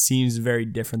mentally, and it seems very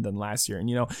different than last year.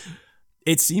 And,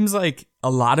 it seems like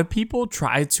a lot of people in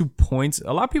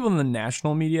the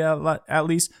national media at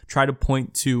least try to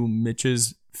point to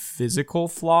Mitch's physical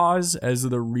flaws as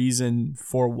the reason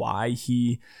for why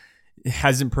he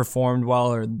hasn't performed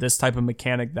well, or this type of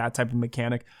mechanic, that type of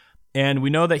mechanic. And we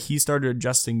know that he started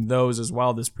adjusting those as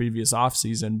well this previous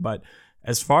offseason. But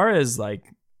as far as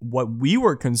like what we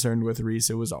were concerned with,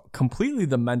 Reese, it was completely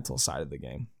the mental side of the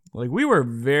game. Like, we were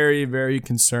very, very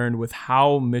concerned with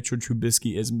how Mitchell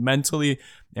Trubisky is mentally.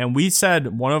 And we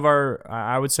said one of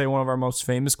our most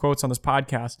famous quotes on this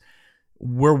podcast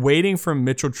we're waiting for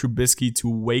Mitchell Trubisky to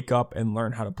wake up and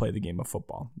learn how to play the game of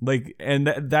football. And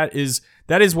that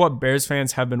is what Bears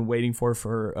fans have been waiting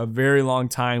for a very long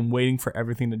time, waiting for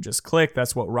everything to just click.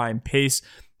 That's what Ryan Pace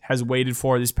has waited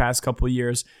for these past couple of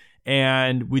years.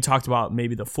 And we talked about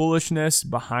maybe the foolishness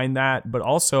behind that, but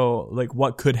also like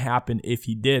what could happen if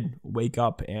he did wake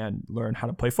up and learn how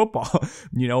to play football.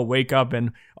 Wake up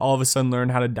and all of a sudden learn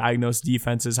how to diagnose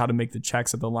defenses, how to make the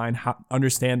checks at the line,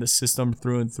 understand the system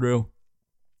through and through.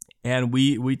 And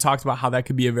we talked about how that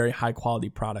could be a very high quality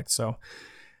product. So,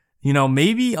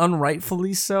 maybe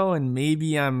unrightfully so, and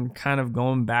maybe I'm kind of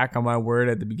going back on my word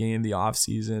at the beginning of the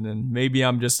offseason, and maybe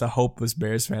I'm just a hopeless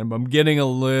Bears fan, but I'm getting a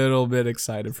little bit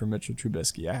excited for Mitchell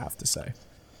Trubisky, I have to say.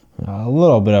 A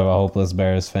little bit of a hopeless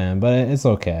Bears fan, but it's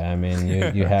okay. I mean,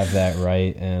 you have that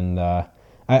right, and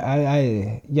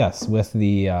yes, with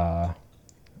the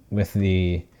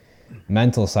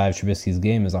mental side of Trubisky's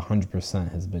game is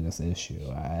 100% his biggest issue.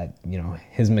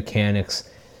 His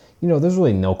mechanics. There's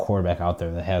really no quarterback out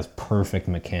there that has perfect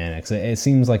mechanics. It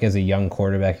seems like as a young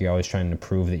quarterback, you're always trying to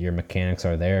prove that your mechanics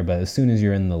are there. But as soon as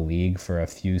you're in the league for a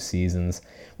few seasons,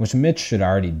 which Mitch should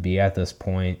already be at this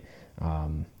point,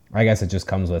 I guess it just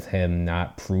comes with him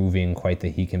not proving quite that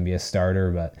he can be a starter.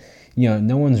 But,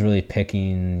 no one's really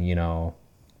picking,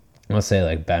 let's say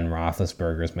like Ben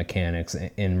Roethlisberger's mechanics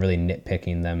and really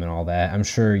nitpicking them and all that. I'm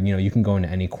sure, you can go into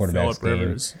any quarterback's game. Phillip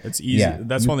Rivers. It's easy. Yeah,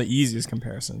 that's one of the easiest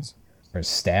comparisons. Or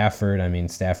Stafford. I mean,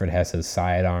 Stafford has his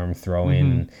sidearm throwing.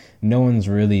 Mm-hmm. No one's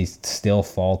really still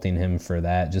faulting him for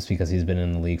that just because he's been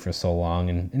in the league for so long.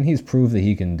 And he's proved that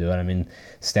he can do it. I mean,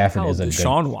 Stafford is a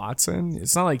Deshaun Watson.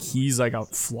 It's not like he's like a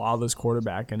flawless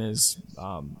quarterback in his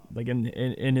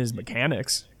in his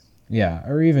mechanics. Yeah,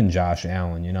 or even Josh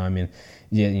Allen. I mean,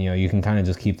 you can kind of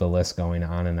just keep the list going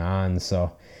on and on.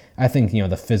 So I think,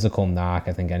 the physical knock,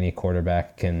 I think any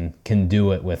quarterback can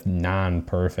do it with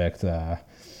non-perfect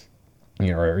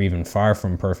or even far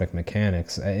from perfect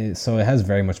mechanics. So it has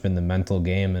very much been the mental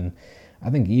game, and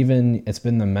I think even it's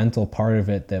been the mental part of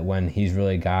it that when he's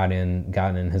really gotten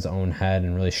in his own head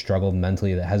and really struggled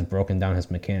mentally, that has broken down his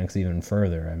mechanics even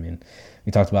further. I mean,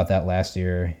 we talked about that last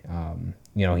year.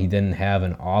 He didn't have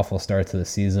an awful start to the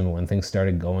season, but when things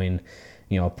started going,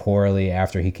 poorly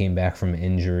after he came back from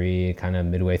injury, kind of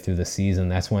midway through the season,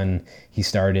 that's when he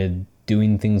started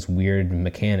doing things weird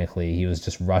mechanically. He was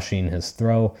just rushing his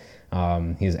throw.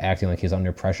 He was acting like he was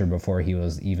under pressure before he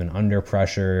was even under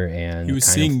pressure, and he was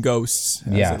seeing ghosts,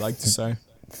 as I like to say.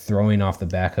 Throwing off the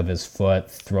back of his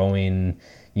foot, throwing,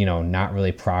 not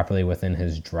really properly within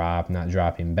his drop, not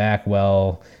dropping back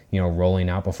well, rolling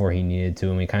out before he needed to,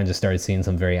 and we kind of just started seeing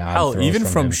some very odd throws even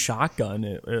from him. Shotgun,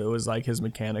 it was like his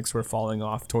mechanics were falling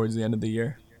off towards the end of the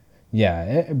year.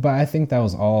 Yeah, but I think that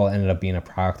was all ended up being a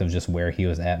product of just where he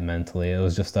was at mentally. It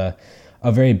was just a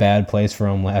very bad place for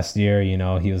him last year.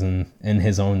 He was in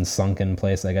his own sunken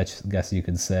place, I guess you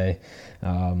could say.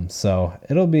 So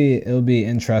it'll be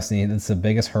interesting. It's the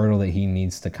biggest hurdle that he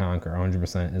needs to conquer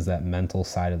 100% is that mental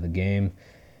side of the game.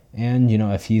 And,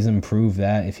 if he's improved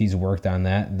that, if he's worked on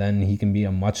that, then he can be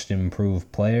a much improved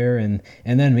player. And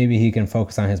then maybe he can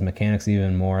focus on his mechanics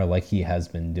even more like he has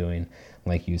been doing,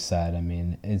 like you said. I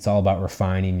mean, it's all about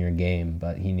refining your game,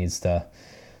 but he needs to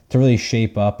really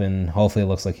shape up, and hopefully it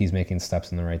looks like he's making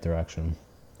steps in the right direction.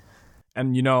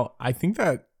 And, I think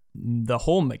that the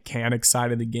whole mechanics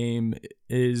side of the game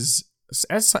is,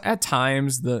 at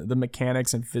times, the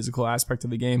mechanics and physical aspect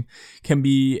of the game can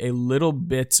be a little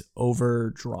bit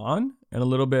overdrawn and a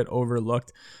little bit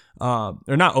overlooked. Or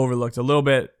not overlooked, a little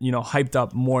bit, hyped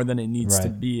up more than it needs to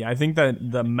be. I think that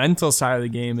the mental side of the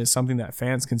game is something that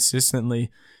fans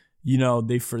consistently,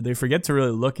 they forget to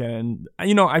really look at. And,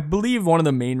 I believe one of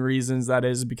the main reasons that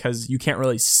is because you can't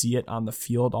really see it on the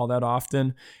field all that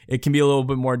often. It can be a little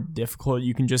bit more difficult.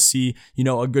 You can just see,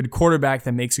 a good quarterback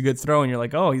that makes a good throw and you're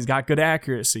like, oh, he's got good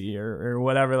accuracy or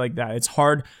whatever like that. It's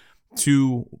hard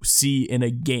to see in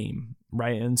a game,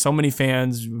 right? And so many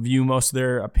fans view most of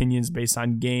their opinions based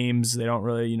on games. They don't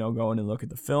really, go in and look at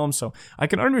the film. So I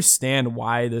can understand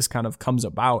why this kind of comes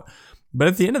about. But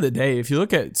at the end of the day, if you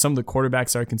look at some of the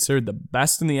quarterbacks that are considered the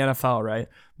best in the NFL, right?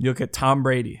 You look at Tom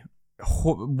Brady,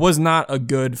 was not a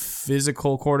good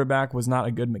physical quarterback, was not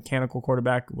a good mechanical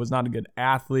quarterback, was not a good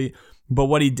athlete. But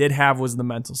what he did have was the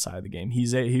mental side of the game.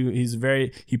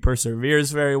 He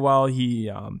perseveres very well.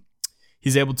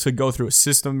 He's able to go through a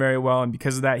system very well, and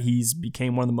because of that, he's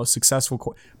became one of the most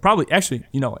successful,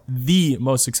 the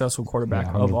most successful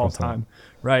quarterback of all time.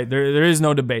 Right? There is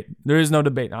no debate. There is no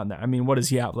debate on that. I mean, what does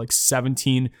he have? Like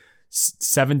 17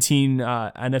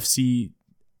 NFC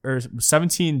or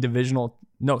 17 divisional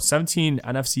 17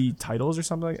 NFC titles or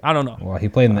something. I don't know. Well, he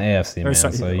played in the AFC, man.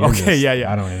 Sorry, So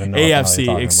yeah. I don't even know.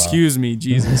 AFC. Excuse me,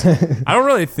 Jesus. I don't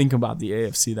really think about the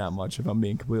AFC that much, if I'm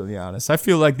being completely honest. I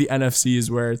feel like the NFC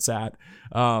is where it's at.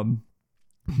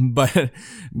 But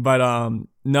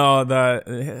no,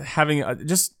 the having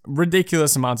just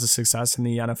ridiculous amounts of success in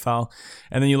the NFL.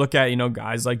 And then you look at,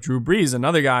 guys like Drew Brees,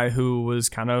 another guy who was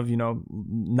kind of,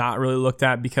 not really looked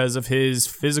at because of his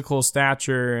physical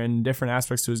stature and different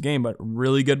aspects to his game, but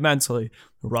really good mentally.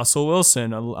 Russell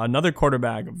Wilson, another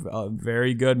quarterback,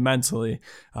 very good mentally,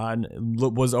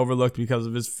 was overlooked because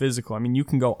of his physical. I mean, you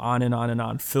can go on and on and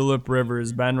on. Phillip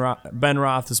Rivers, Ben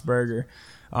Roethlisberger.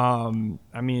 Aaron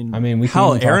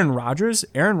Rodgers.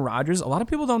 A lot of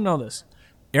people don't know this.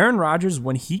 Aaron Rodgers,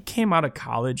 when he came out of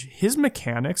college, his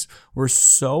mechanics were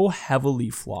so heavily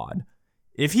flawed.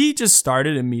 If he just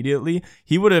started immediately,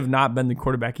 he would have not been the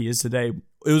quarterback he is today.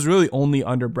 It was really only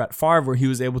under Brett Favre where he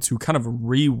was able to kind of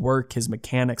rework his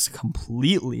mechanics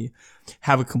completely,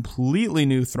 have a completely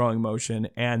new throwing motion,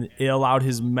 and it allowed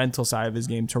his mental side of his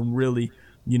game to really,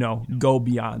 go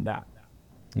beyond that.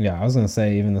 Yeah, I was going to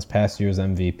say, even this past year's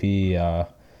MVP,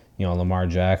 Lamar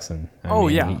Jackson.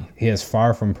 He has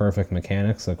far from perfect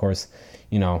mechanics. Of course,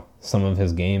 some of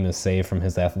his game is saved from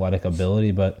his athletic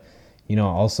ability, but,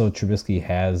 also Trubisky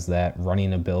has that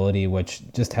running ability, which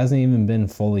just hasn't even been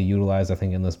fully utilized, I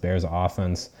think, in this Bears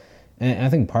offense. And I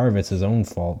think part of it's his own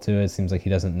fault, too. It seems like he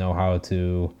doesn't know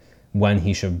when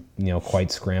he should, quite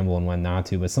scramble and when not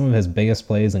to. But some of his biggest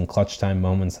plays and clutch time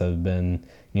moments have been,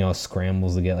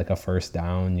 scrambles to get like a first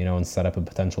down, and set up a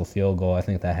potential field goal. I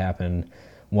think that happened,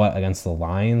 against the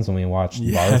Lions when we watched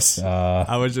Yes, Bart.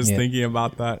 I was just thinking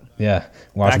about that. Yeah.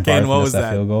 Back in, what was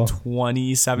that, field goal.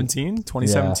 2017,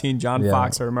 Yeah. John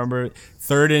Fox, I remember,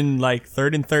 third and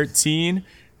 13.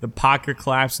 The pocket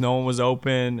collapsed, no one was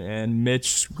open, and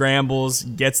Mitch scrambles,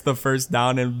 gets the first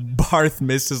down, and Barth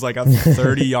misses like a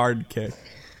 30-yard kick.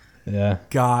 Yeah.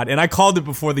 God, and I called it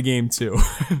before the game too.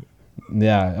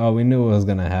 Yeah. Oh, we knew it was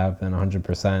going to happen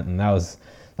 100%, and that was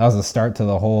the start to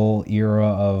the whole era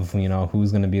of,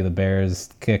 who's going to be the Bears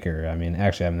kicker.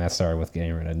 That started with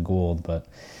getting rid of Gould, but,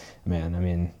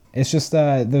 man, it's just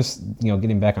there's,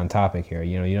 getting back on topic here,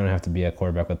 you don't have to be a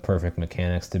quarterback with perfect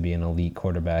mechanics to be an elite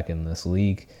quarterback in this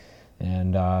league.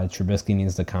 And Trubisky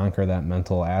needs to conquer that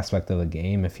mental aspect of the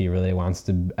game if he really wants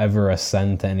to ever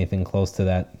ascend to anything close to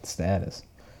that status.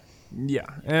 Yeah,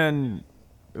 and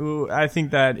I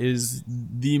think that is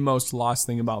the most lost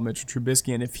thing about Mitchell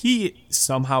Trubisky. And if he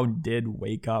somehow did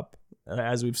wake up,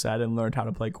 as we've said, and learned how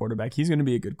to play quarterback, he's going to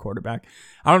be a good quarterback.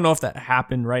 I don't know if that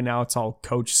happened right now. It's all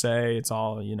coach say. It's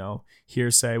all,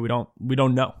 hearsay. We don't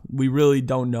know. We really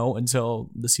don't know until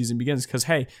the season begins. Because,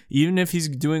 hey, even if he's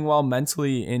doing well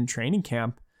mentally in training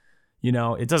camp,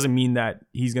 it doesn't mean that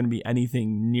he's going to be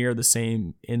anything near the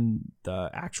same in the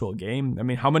actual game.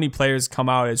 How many players come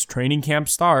out as training camp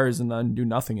stars and then do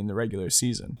nothing in the regular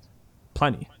season?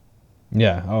 Plenty.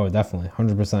 Yeah. Oh, definitely.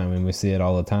 100%. We see it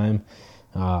all the time.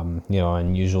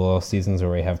 In usual seasons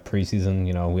where we have preseason,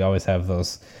 we always have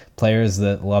those players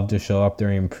that love to show up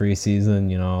during preseason,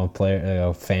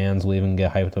 fans will even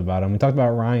get hyped about him. We talked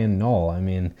about Ryan Knoll.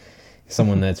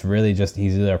 Someone that's really just,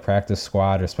 he's either a practice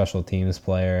squad or special teams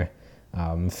player.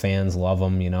 Fans love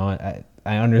him,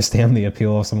 I understand the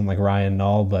appeal of someone like Ryan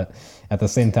Knoll, but at the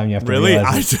same time you have to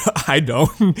realize... I don't.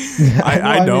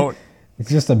 I don't. It's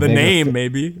just the name,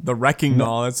 maybe the wrecking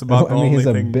ball. That's about the only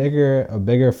thing. He's a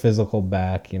bigger physical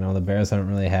back. The Bears haven't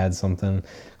really had something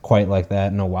quite like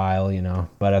that in a while.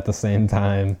 But at the same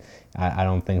time, I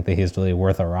don't think that he's really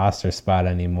worth a roster spot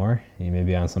anymore. He may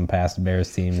be on some past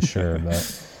Bears teams, sure,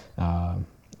 but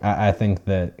I think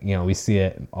that we see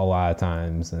it a lot of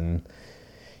times, and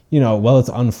it's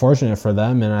unfortunate for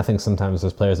them, and I think sometimes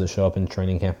there's players that show up in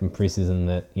training camp and preseason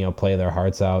that, play their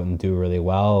hearts out and do really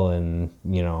well, and,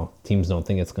 teams don't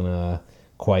think it's going to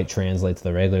quite translate to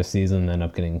the regular season, end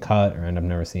up getting cut or end up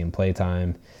never seeing play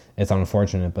time. It's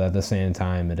unfortunate, but at the same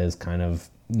time, it is kind of,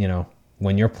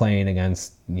 when you're playing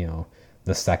against,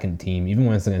 the second team, even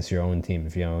when it's against your own team,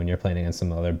 when you're playing against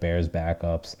some other Bears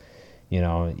backups,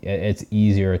 it's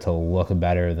easier to look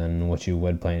better than what you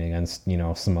would playing against,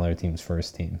 some other team's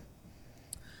first team.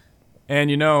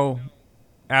 And,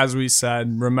 as we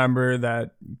said, remember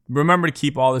to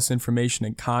keep all this information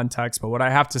in context. But what I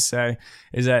have to say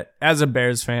is that as a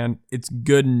Bears fan, it's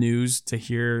good news to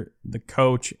hear the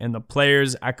coach and the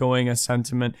players echoing a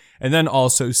sentiment, and then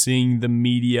also seeing the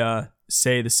media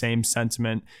say the same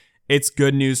sentiment. It's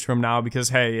good news from now because,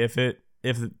 hey, if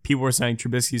people were saying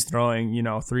Trubisky's throwing, 3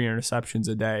 interceptions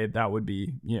a day, that would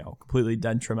be, completely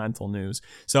detrimental news.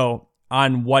 So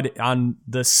on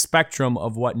the spectrum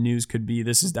of what news could be,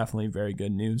 this is definitely very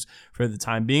good news for the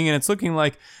time being. And it's looking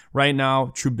like right now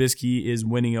Trubisky is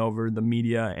winning over the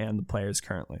media and the players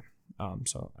currently.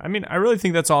 So, I mean, I really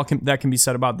think that's all that can be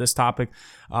said about this topic.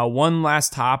 One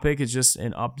last topic is just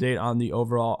an update on the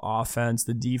overall offense.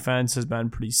 The defense has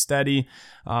been pretty steady.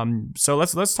 So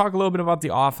let's talk a little bit about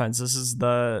the offense. This is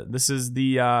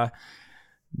the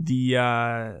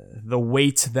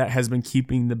weight that has been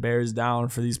keeping the Bears down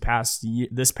for this past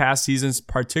season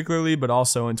particularly, but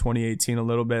also in 2018 a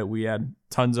little bit. We had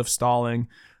tons of stalling.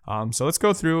 So let's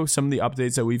go through some of the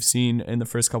updates that we've seen in the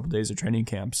first couple of days of training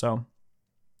camp. So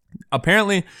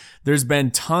apparently, there's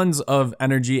been tons of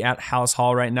energy at Halas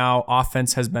Hall right now.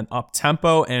 Offense has been up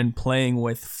tempo and playing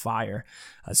with fire.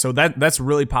 So that's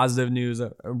really positive news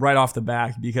right off the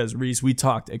bat, because Reese, we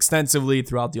talked extensively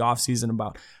throughout the offseason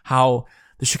about how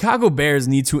the Chicago Bears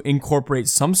need to incorporate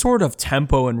some sort of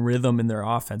tempo and rhythm in their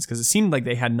offense, because it seemed like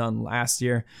they had none last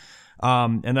year.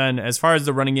 And then as far as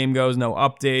the running game goes, no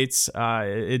updates.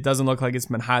 It doesn't look like it's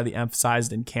been highly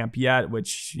emphasized in camp yet,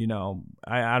 which,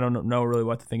 I don't know really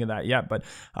what to think of that yet. But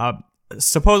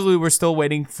supposedly we're still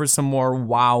waiting for some more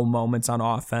wow moments on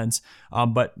offense.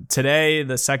 But today,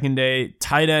 the second day,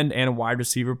 tight end and wide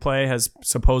receiver play has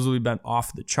supposedly been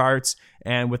off the charts,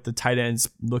 and with the tight ends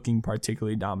looking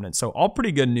particularly dominant. So all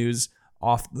pretty good news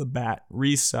off the bat.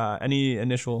 Reese, any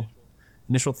initial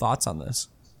thoughts on this?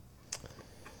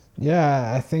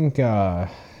 Yeah, I think,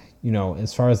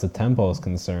 as far as the tempo is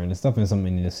concerned, it's definitely something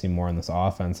we need to see more in this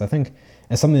offense. I think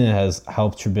it's something that has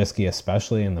helped Trubisky,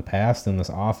 especially in the past in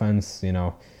this offense,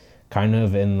 kind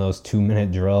of in those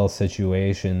 2-minute drill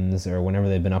situations or whenever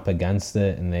they've been up against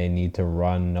it and they need to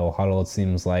run no huddle. It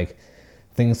seems like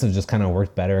things have just kind of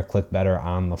worked better, clicked better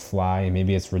on the fly.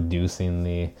 Maybe it's reducing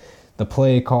the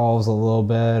play calls a little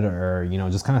bit, or,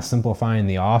 just kind of simplifying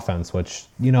the offense, which,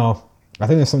 I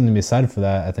think there's something to be said for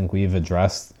that. I think we've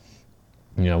addressed,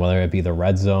 whether it be the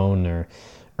red zone or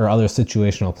other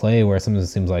situational play where sometimes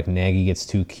it seems like Nagy gets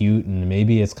too cute, and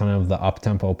maybe it's kind of the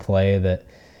up-tempo play that,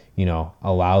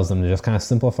 allows them to just kind of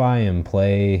simplify and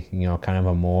play, kind of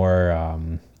a more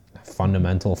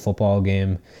fundamental football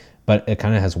game. But it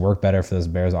kind of has worked better for this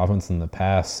Bears offense in the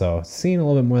past. So seeing a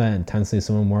little bit more of that intensity,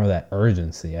 some more of that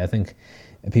urgency. I think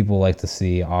people like to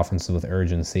see offenses with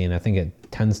urgency, and I think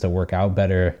it tends to work out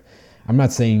better. I'm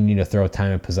not saying you need to throw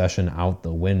time of possession out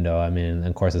the window. I mean,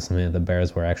 of course, it's something that the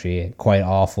Bears were actually quite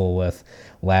awful with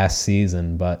last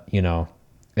season. But,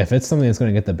 if it's something that's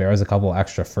going to get the Bears a couple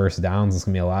extra first downs, it's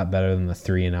going to be a lot better than the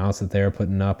 3 and outs that they were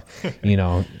putting up,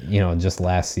 just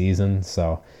last season.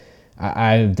 So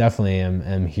I definitely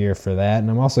am here for that. And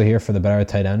I'm also here for the better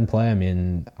tight end play. I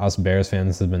mean, us Bears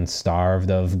fans have been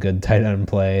starved of good tight end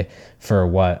play for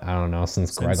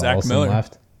since Greg Olsen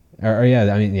left.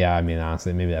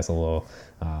 Honestly, maybe that's a little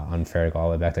unfair to go all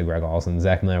the way back to Greg Olsen.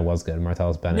 Zach Miller was good.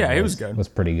 Martellus Bennett he was good. Was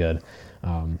pretty good.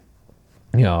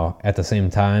 At the same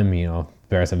time,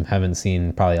 Bears haven't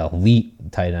seen probably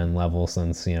elite tight end level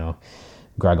since,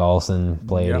 Greg Olsen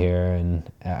played here.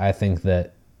 And I think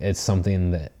that it's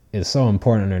something that is so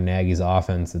important under Nagy's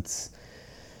offense. It's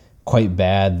quite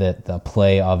bad that the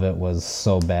play of it was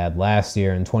so bad last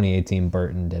year. In 2018,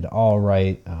 Burton did all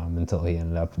right until he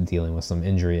ended up dealing with some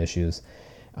injury issues.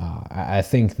 I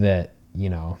think that,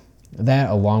 that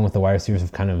along with the wide receivers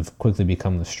have kind of quickly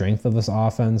become the strength of this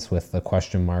offense, with the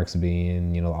question marks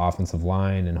being, the offensive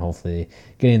line and hopefully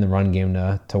getting the run game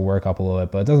to work up a little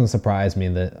bit. But it doesn't surprise me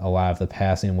that a lot of the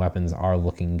passing weapons are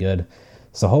looking good.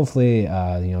 So hopefully,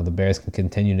 the Bears can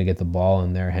continue to get the ball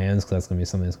in their hands, because that's going to be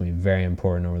something that's going to be very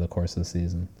important over the course of the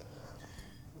season.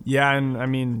 Yeah, and I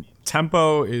mean,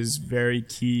 tempo is very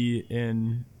key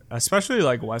in, especially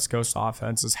like West Coast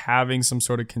offenses, having some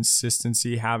sort of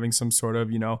consistency, having some sort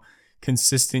of,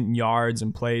 consistent yards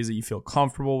and plays that you feel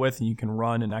comfortable with and you can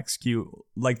run and execute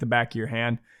like the back of your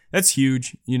hand. That's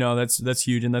huge. That's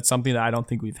huge. And that's something that I don't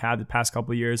think we've had the past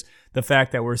couple of years. The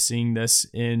fact that we're seeing this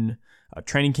in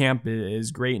training camp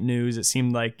is great news. It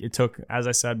seemed like it took, as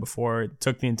I said before, it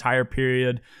took the entire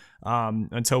period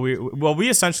until we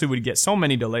essentially would get so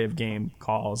many delay of game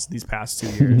calls these past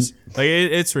 2 years. Like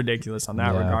it's ridiculous on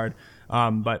that regard.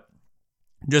 But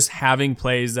just having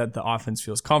plays that the offense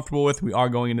feels comfortable with. We are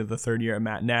going into the third year of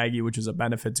Matt Nagy, which is a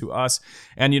benefit to us.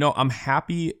 And, I'm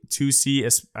happy to see,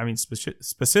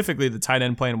 specifically the tight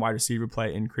end play and wide receiver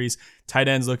play increase. Tight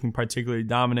ends looking particularly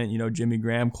dominant. Jimmy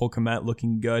Graham, Cole Kmet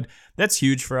looking good. That's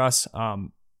huge for us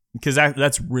because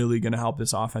that's really going to help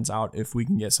this offense out if we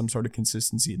can get some sort of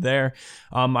consistency there.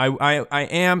 I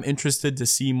am interested to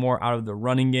see more out of the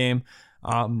running game.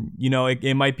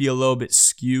 It might be a little bit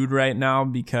skewed right now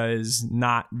because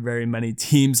not very many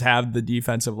teams have the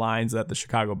defensive lines that the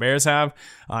Chicago Bears have.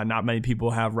 Not many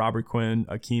people have Robert Quinn,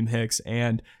 Akeem Hicks,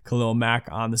 and Khalil Mack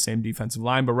on the same defensive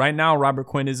line. But right now, Robert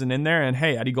Quinn isn't in there, and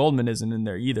hey, Eddie Goldman isn't in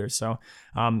there either. So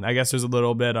I guess there's a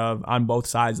little bit of on both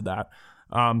sides of that.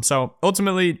 So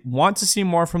ultimately, want to see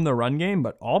more from the run game,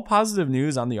 but all positive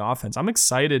news on the offense. I'm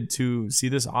excited to see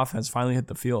this offense finally hit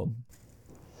the field.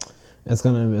 It's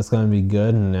gonna be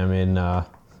good, and I mean,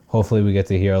 hopefully we get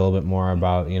to hear a little bit more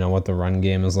about what the run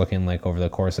game is looking like over the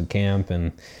course of camp,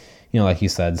 and like you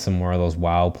said, some more of those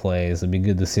wow plays. It'd be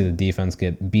good to see the defense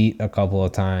get beat a couple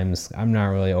of times. I'm not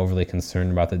really overly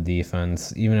concerned about the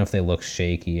defense, even if they look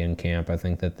shaky in camp. I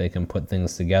think that they can put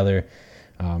things together.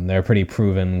 They're a pretty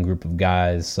proven group of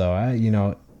guys, so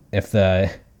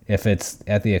if it's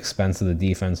at the expense of the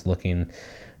defense looking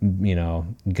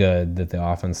good, that the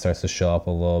offense starts to show up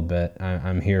a little bit,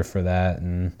 I'm here for that.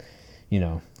 And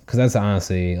because that's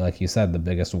honestly, like you said, the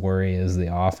biggest worry is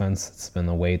the offense. It's been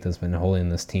the weight that's been holding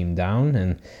this team down,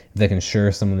 and if they can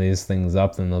shore some of these things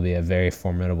up, then they'll be a very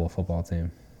formidable football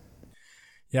team.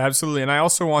 Yeah, absolutely. And I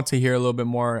also want to hear a little bit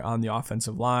more on the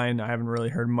offensive line. I haven't really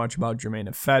heard much about Jermaine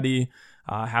Ifedi.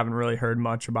 Haven't really heard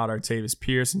much about Artavis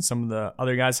Pierce and some of the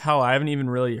other guys. Hell, I haven't even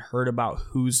really heard about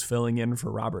who's filling in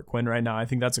for Robert Quinn right now. I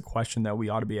think that's a question that we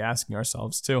ought to be asking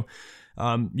ourselves too.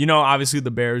 Obviously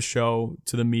the Bears show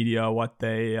to the media what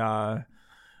they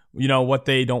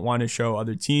don't want to show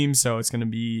other teams. So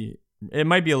it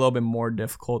might be a little bit more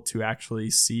difficult to actually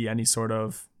see any sort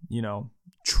of,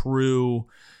 true,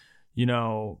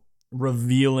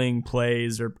 revealing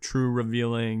plays or true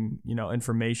revealing,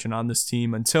 information on this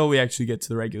team until we actually get to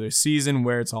the regular season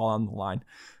where it's all on the line.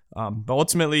 But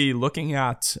ultimately, looking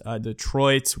at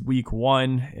Detroit week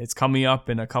 1, it's coming up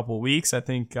in a couple weeks. I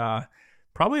think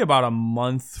probably about a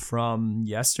month from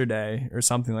yesterday or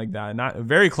something like that. Not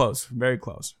very close, very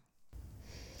close.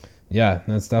 Yeah,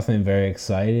 that's definitely very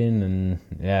exciting, and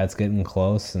yeah, it's getting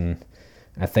close. And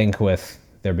I think with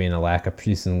there being a lack of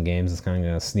preseason games, it's kind of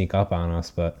going to sneak up on us,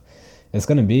 but it's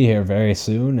going to be here very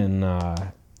soon. And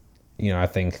I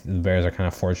think the Bears are kind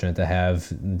of fortunate to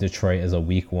have Detroit as a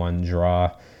week 1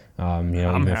 draw.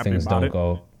 Even if things don't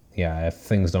go, if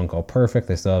things don't go perfect,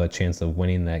 they still have a chance of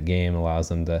winning that game. Allows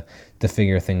them to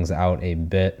figure things out a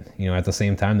bit. At the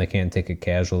same time, they can't take it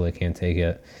casual. They can't take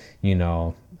it,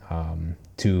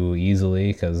 too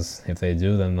easily, because if they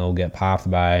do, then they'll get popped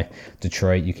by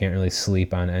Detroit. You can't really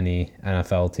sleep on any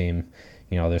NFL team.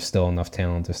 There's still enough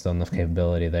talent, there's still enough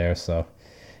capability there. So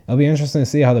it'll be interesting to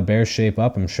see how the Bears shape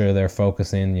up. I'm sure they're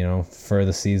focusing, for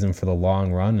the season, for the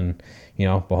long run, and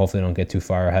but hopefully they don't get too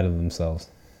far ahead of themselves.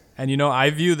 And I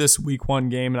view this week 1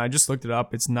 game, and I just looked it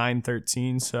up. It's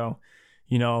 9/13, so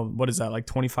what is that, like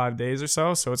 25 days or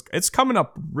so? So it's coming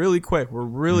up really quick. We're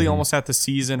really almost at the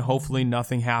season. Hopefully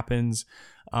nothing happens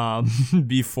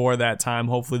before that time.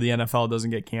 Hopefully the NFL doesn't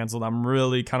get canceled. I'm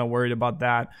really kind of worried about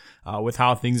that with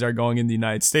how things are going in the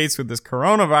United States with this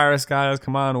coronavirus, guys.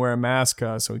 Come on, wear a mask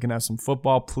so we can have some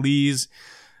football, please.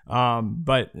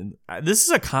 But this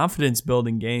is a confidence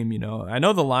building game. I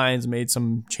know the Lions made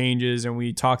some changes, and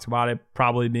we talked about it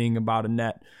probably being about a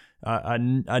net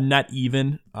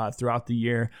even throughout the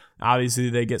year. Obviously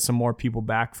they get some more people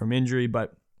back from injury,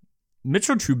 but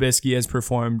Mitchell Trubisky has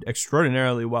performed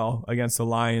extraordinarily well against the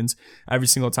Lions every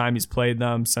single time he's played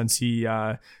them since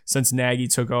Nagy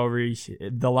took over.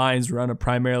 The Lions run a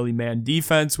primarily man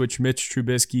defense, which Mitch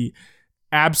Trubisky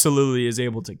absolutely is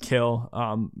able to kill.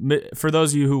 For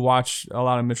those of you who watch a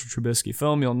lot of Mitchell Trubisky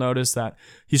film, you'll notice that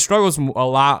he struggles a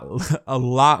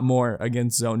lot more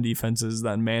against zone defenses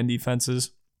than man defenses.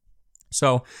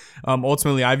 So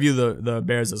ultimately, I view the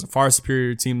Bears as a far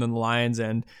superior team than the Lions,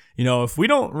 and if we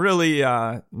don't really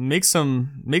make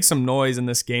some noise in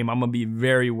this game, I'm gonna be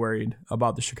very worried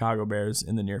about the Chicago Bears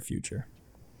in the near future.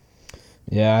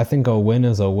 Yeah, I think a win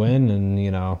is a win,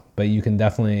 and but you can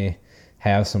definitely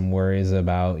have some worries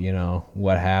about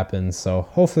what happens. So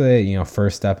hopefully,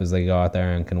 first step is they go out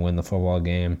there and can win the football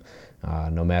game,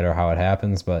 no matter how it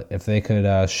happens. But if they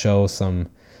could show some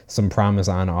promise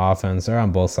on offense or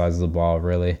on both sides of the ball,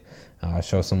 really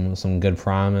show some good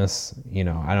promise.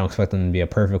 I don't expect them to be a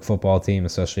perfect football team,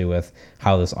 especially with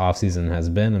how this offseason has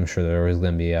been. I'm sure there is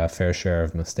going to be a fair share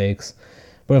of mistakes.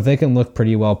 But if they can look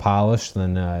pretty well polished,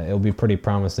 then it'll be pretty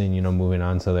promising, moving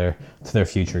on to their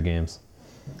future games.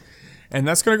 And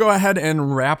that's going to go ahead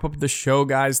and wrap up the show,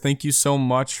 guys. Thank you so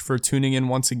much for tuning in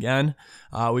once again.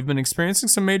 We've been experiencing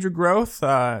some major growth.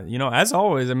 As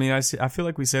always, I mean, I feel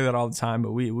like we say that all the time,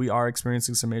 but we are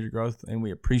experiencing some major growth, and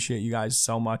we appreciate you guys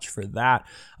so much for that.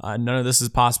 None of this is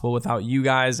possible without you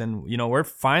guys. And, we're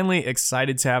finally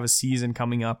excited to have a season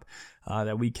coming up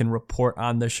that we can report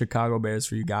on the Chicago Bears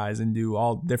for you guys and do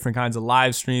all different kinds of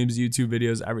live streams, YouTube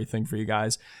videos, everything for you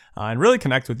guys, and really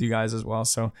connect with you guys as well.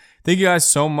 So thank you guys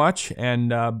so much, and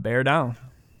bear down.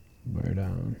 Bear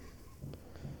down.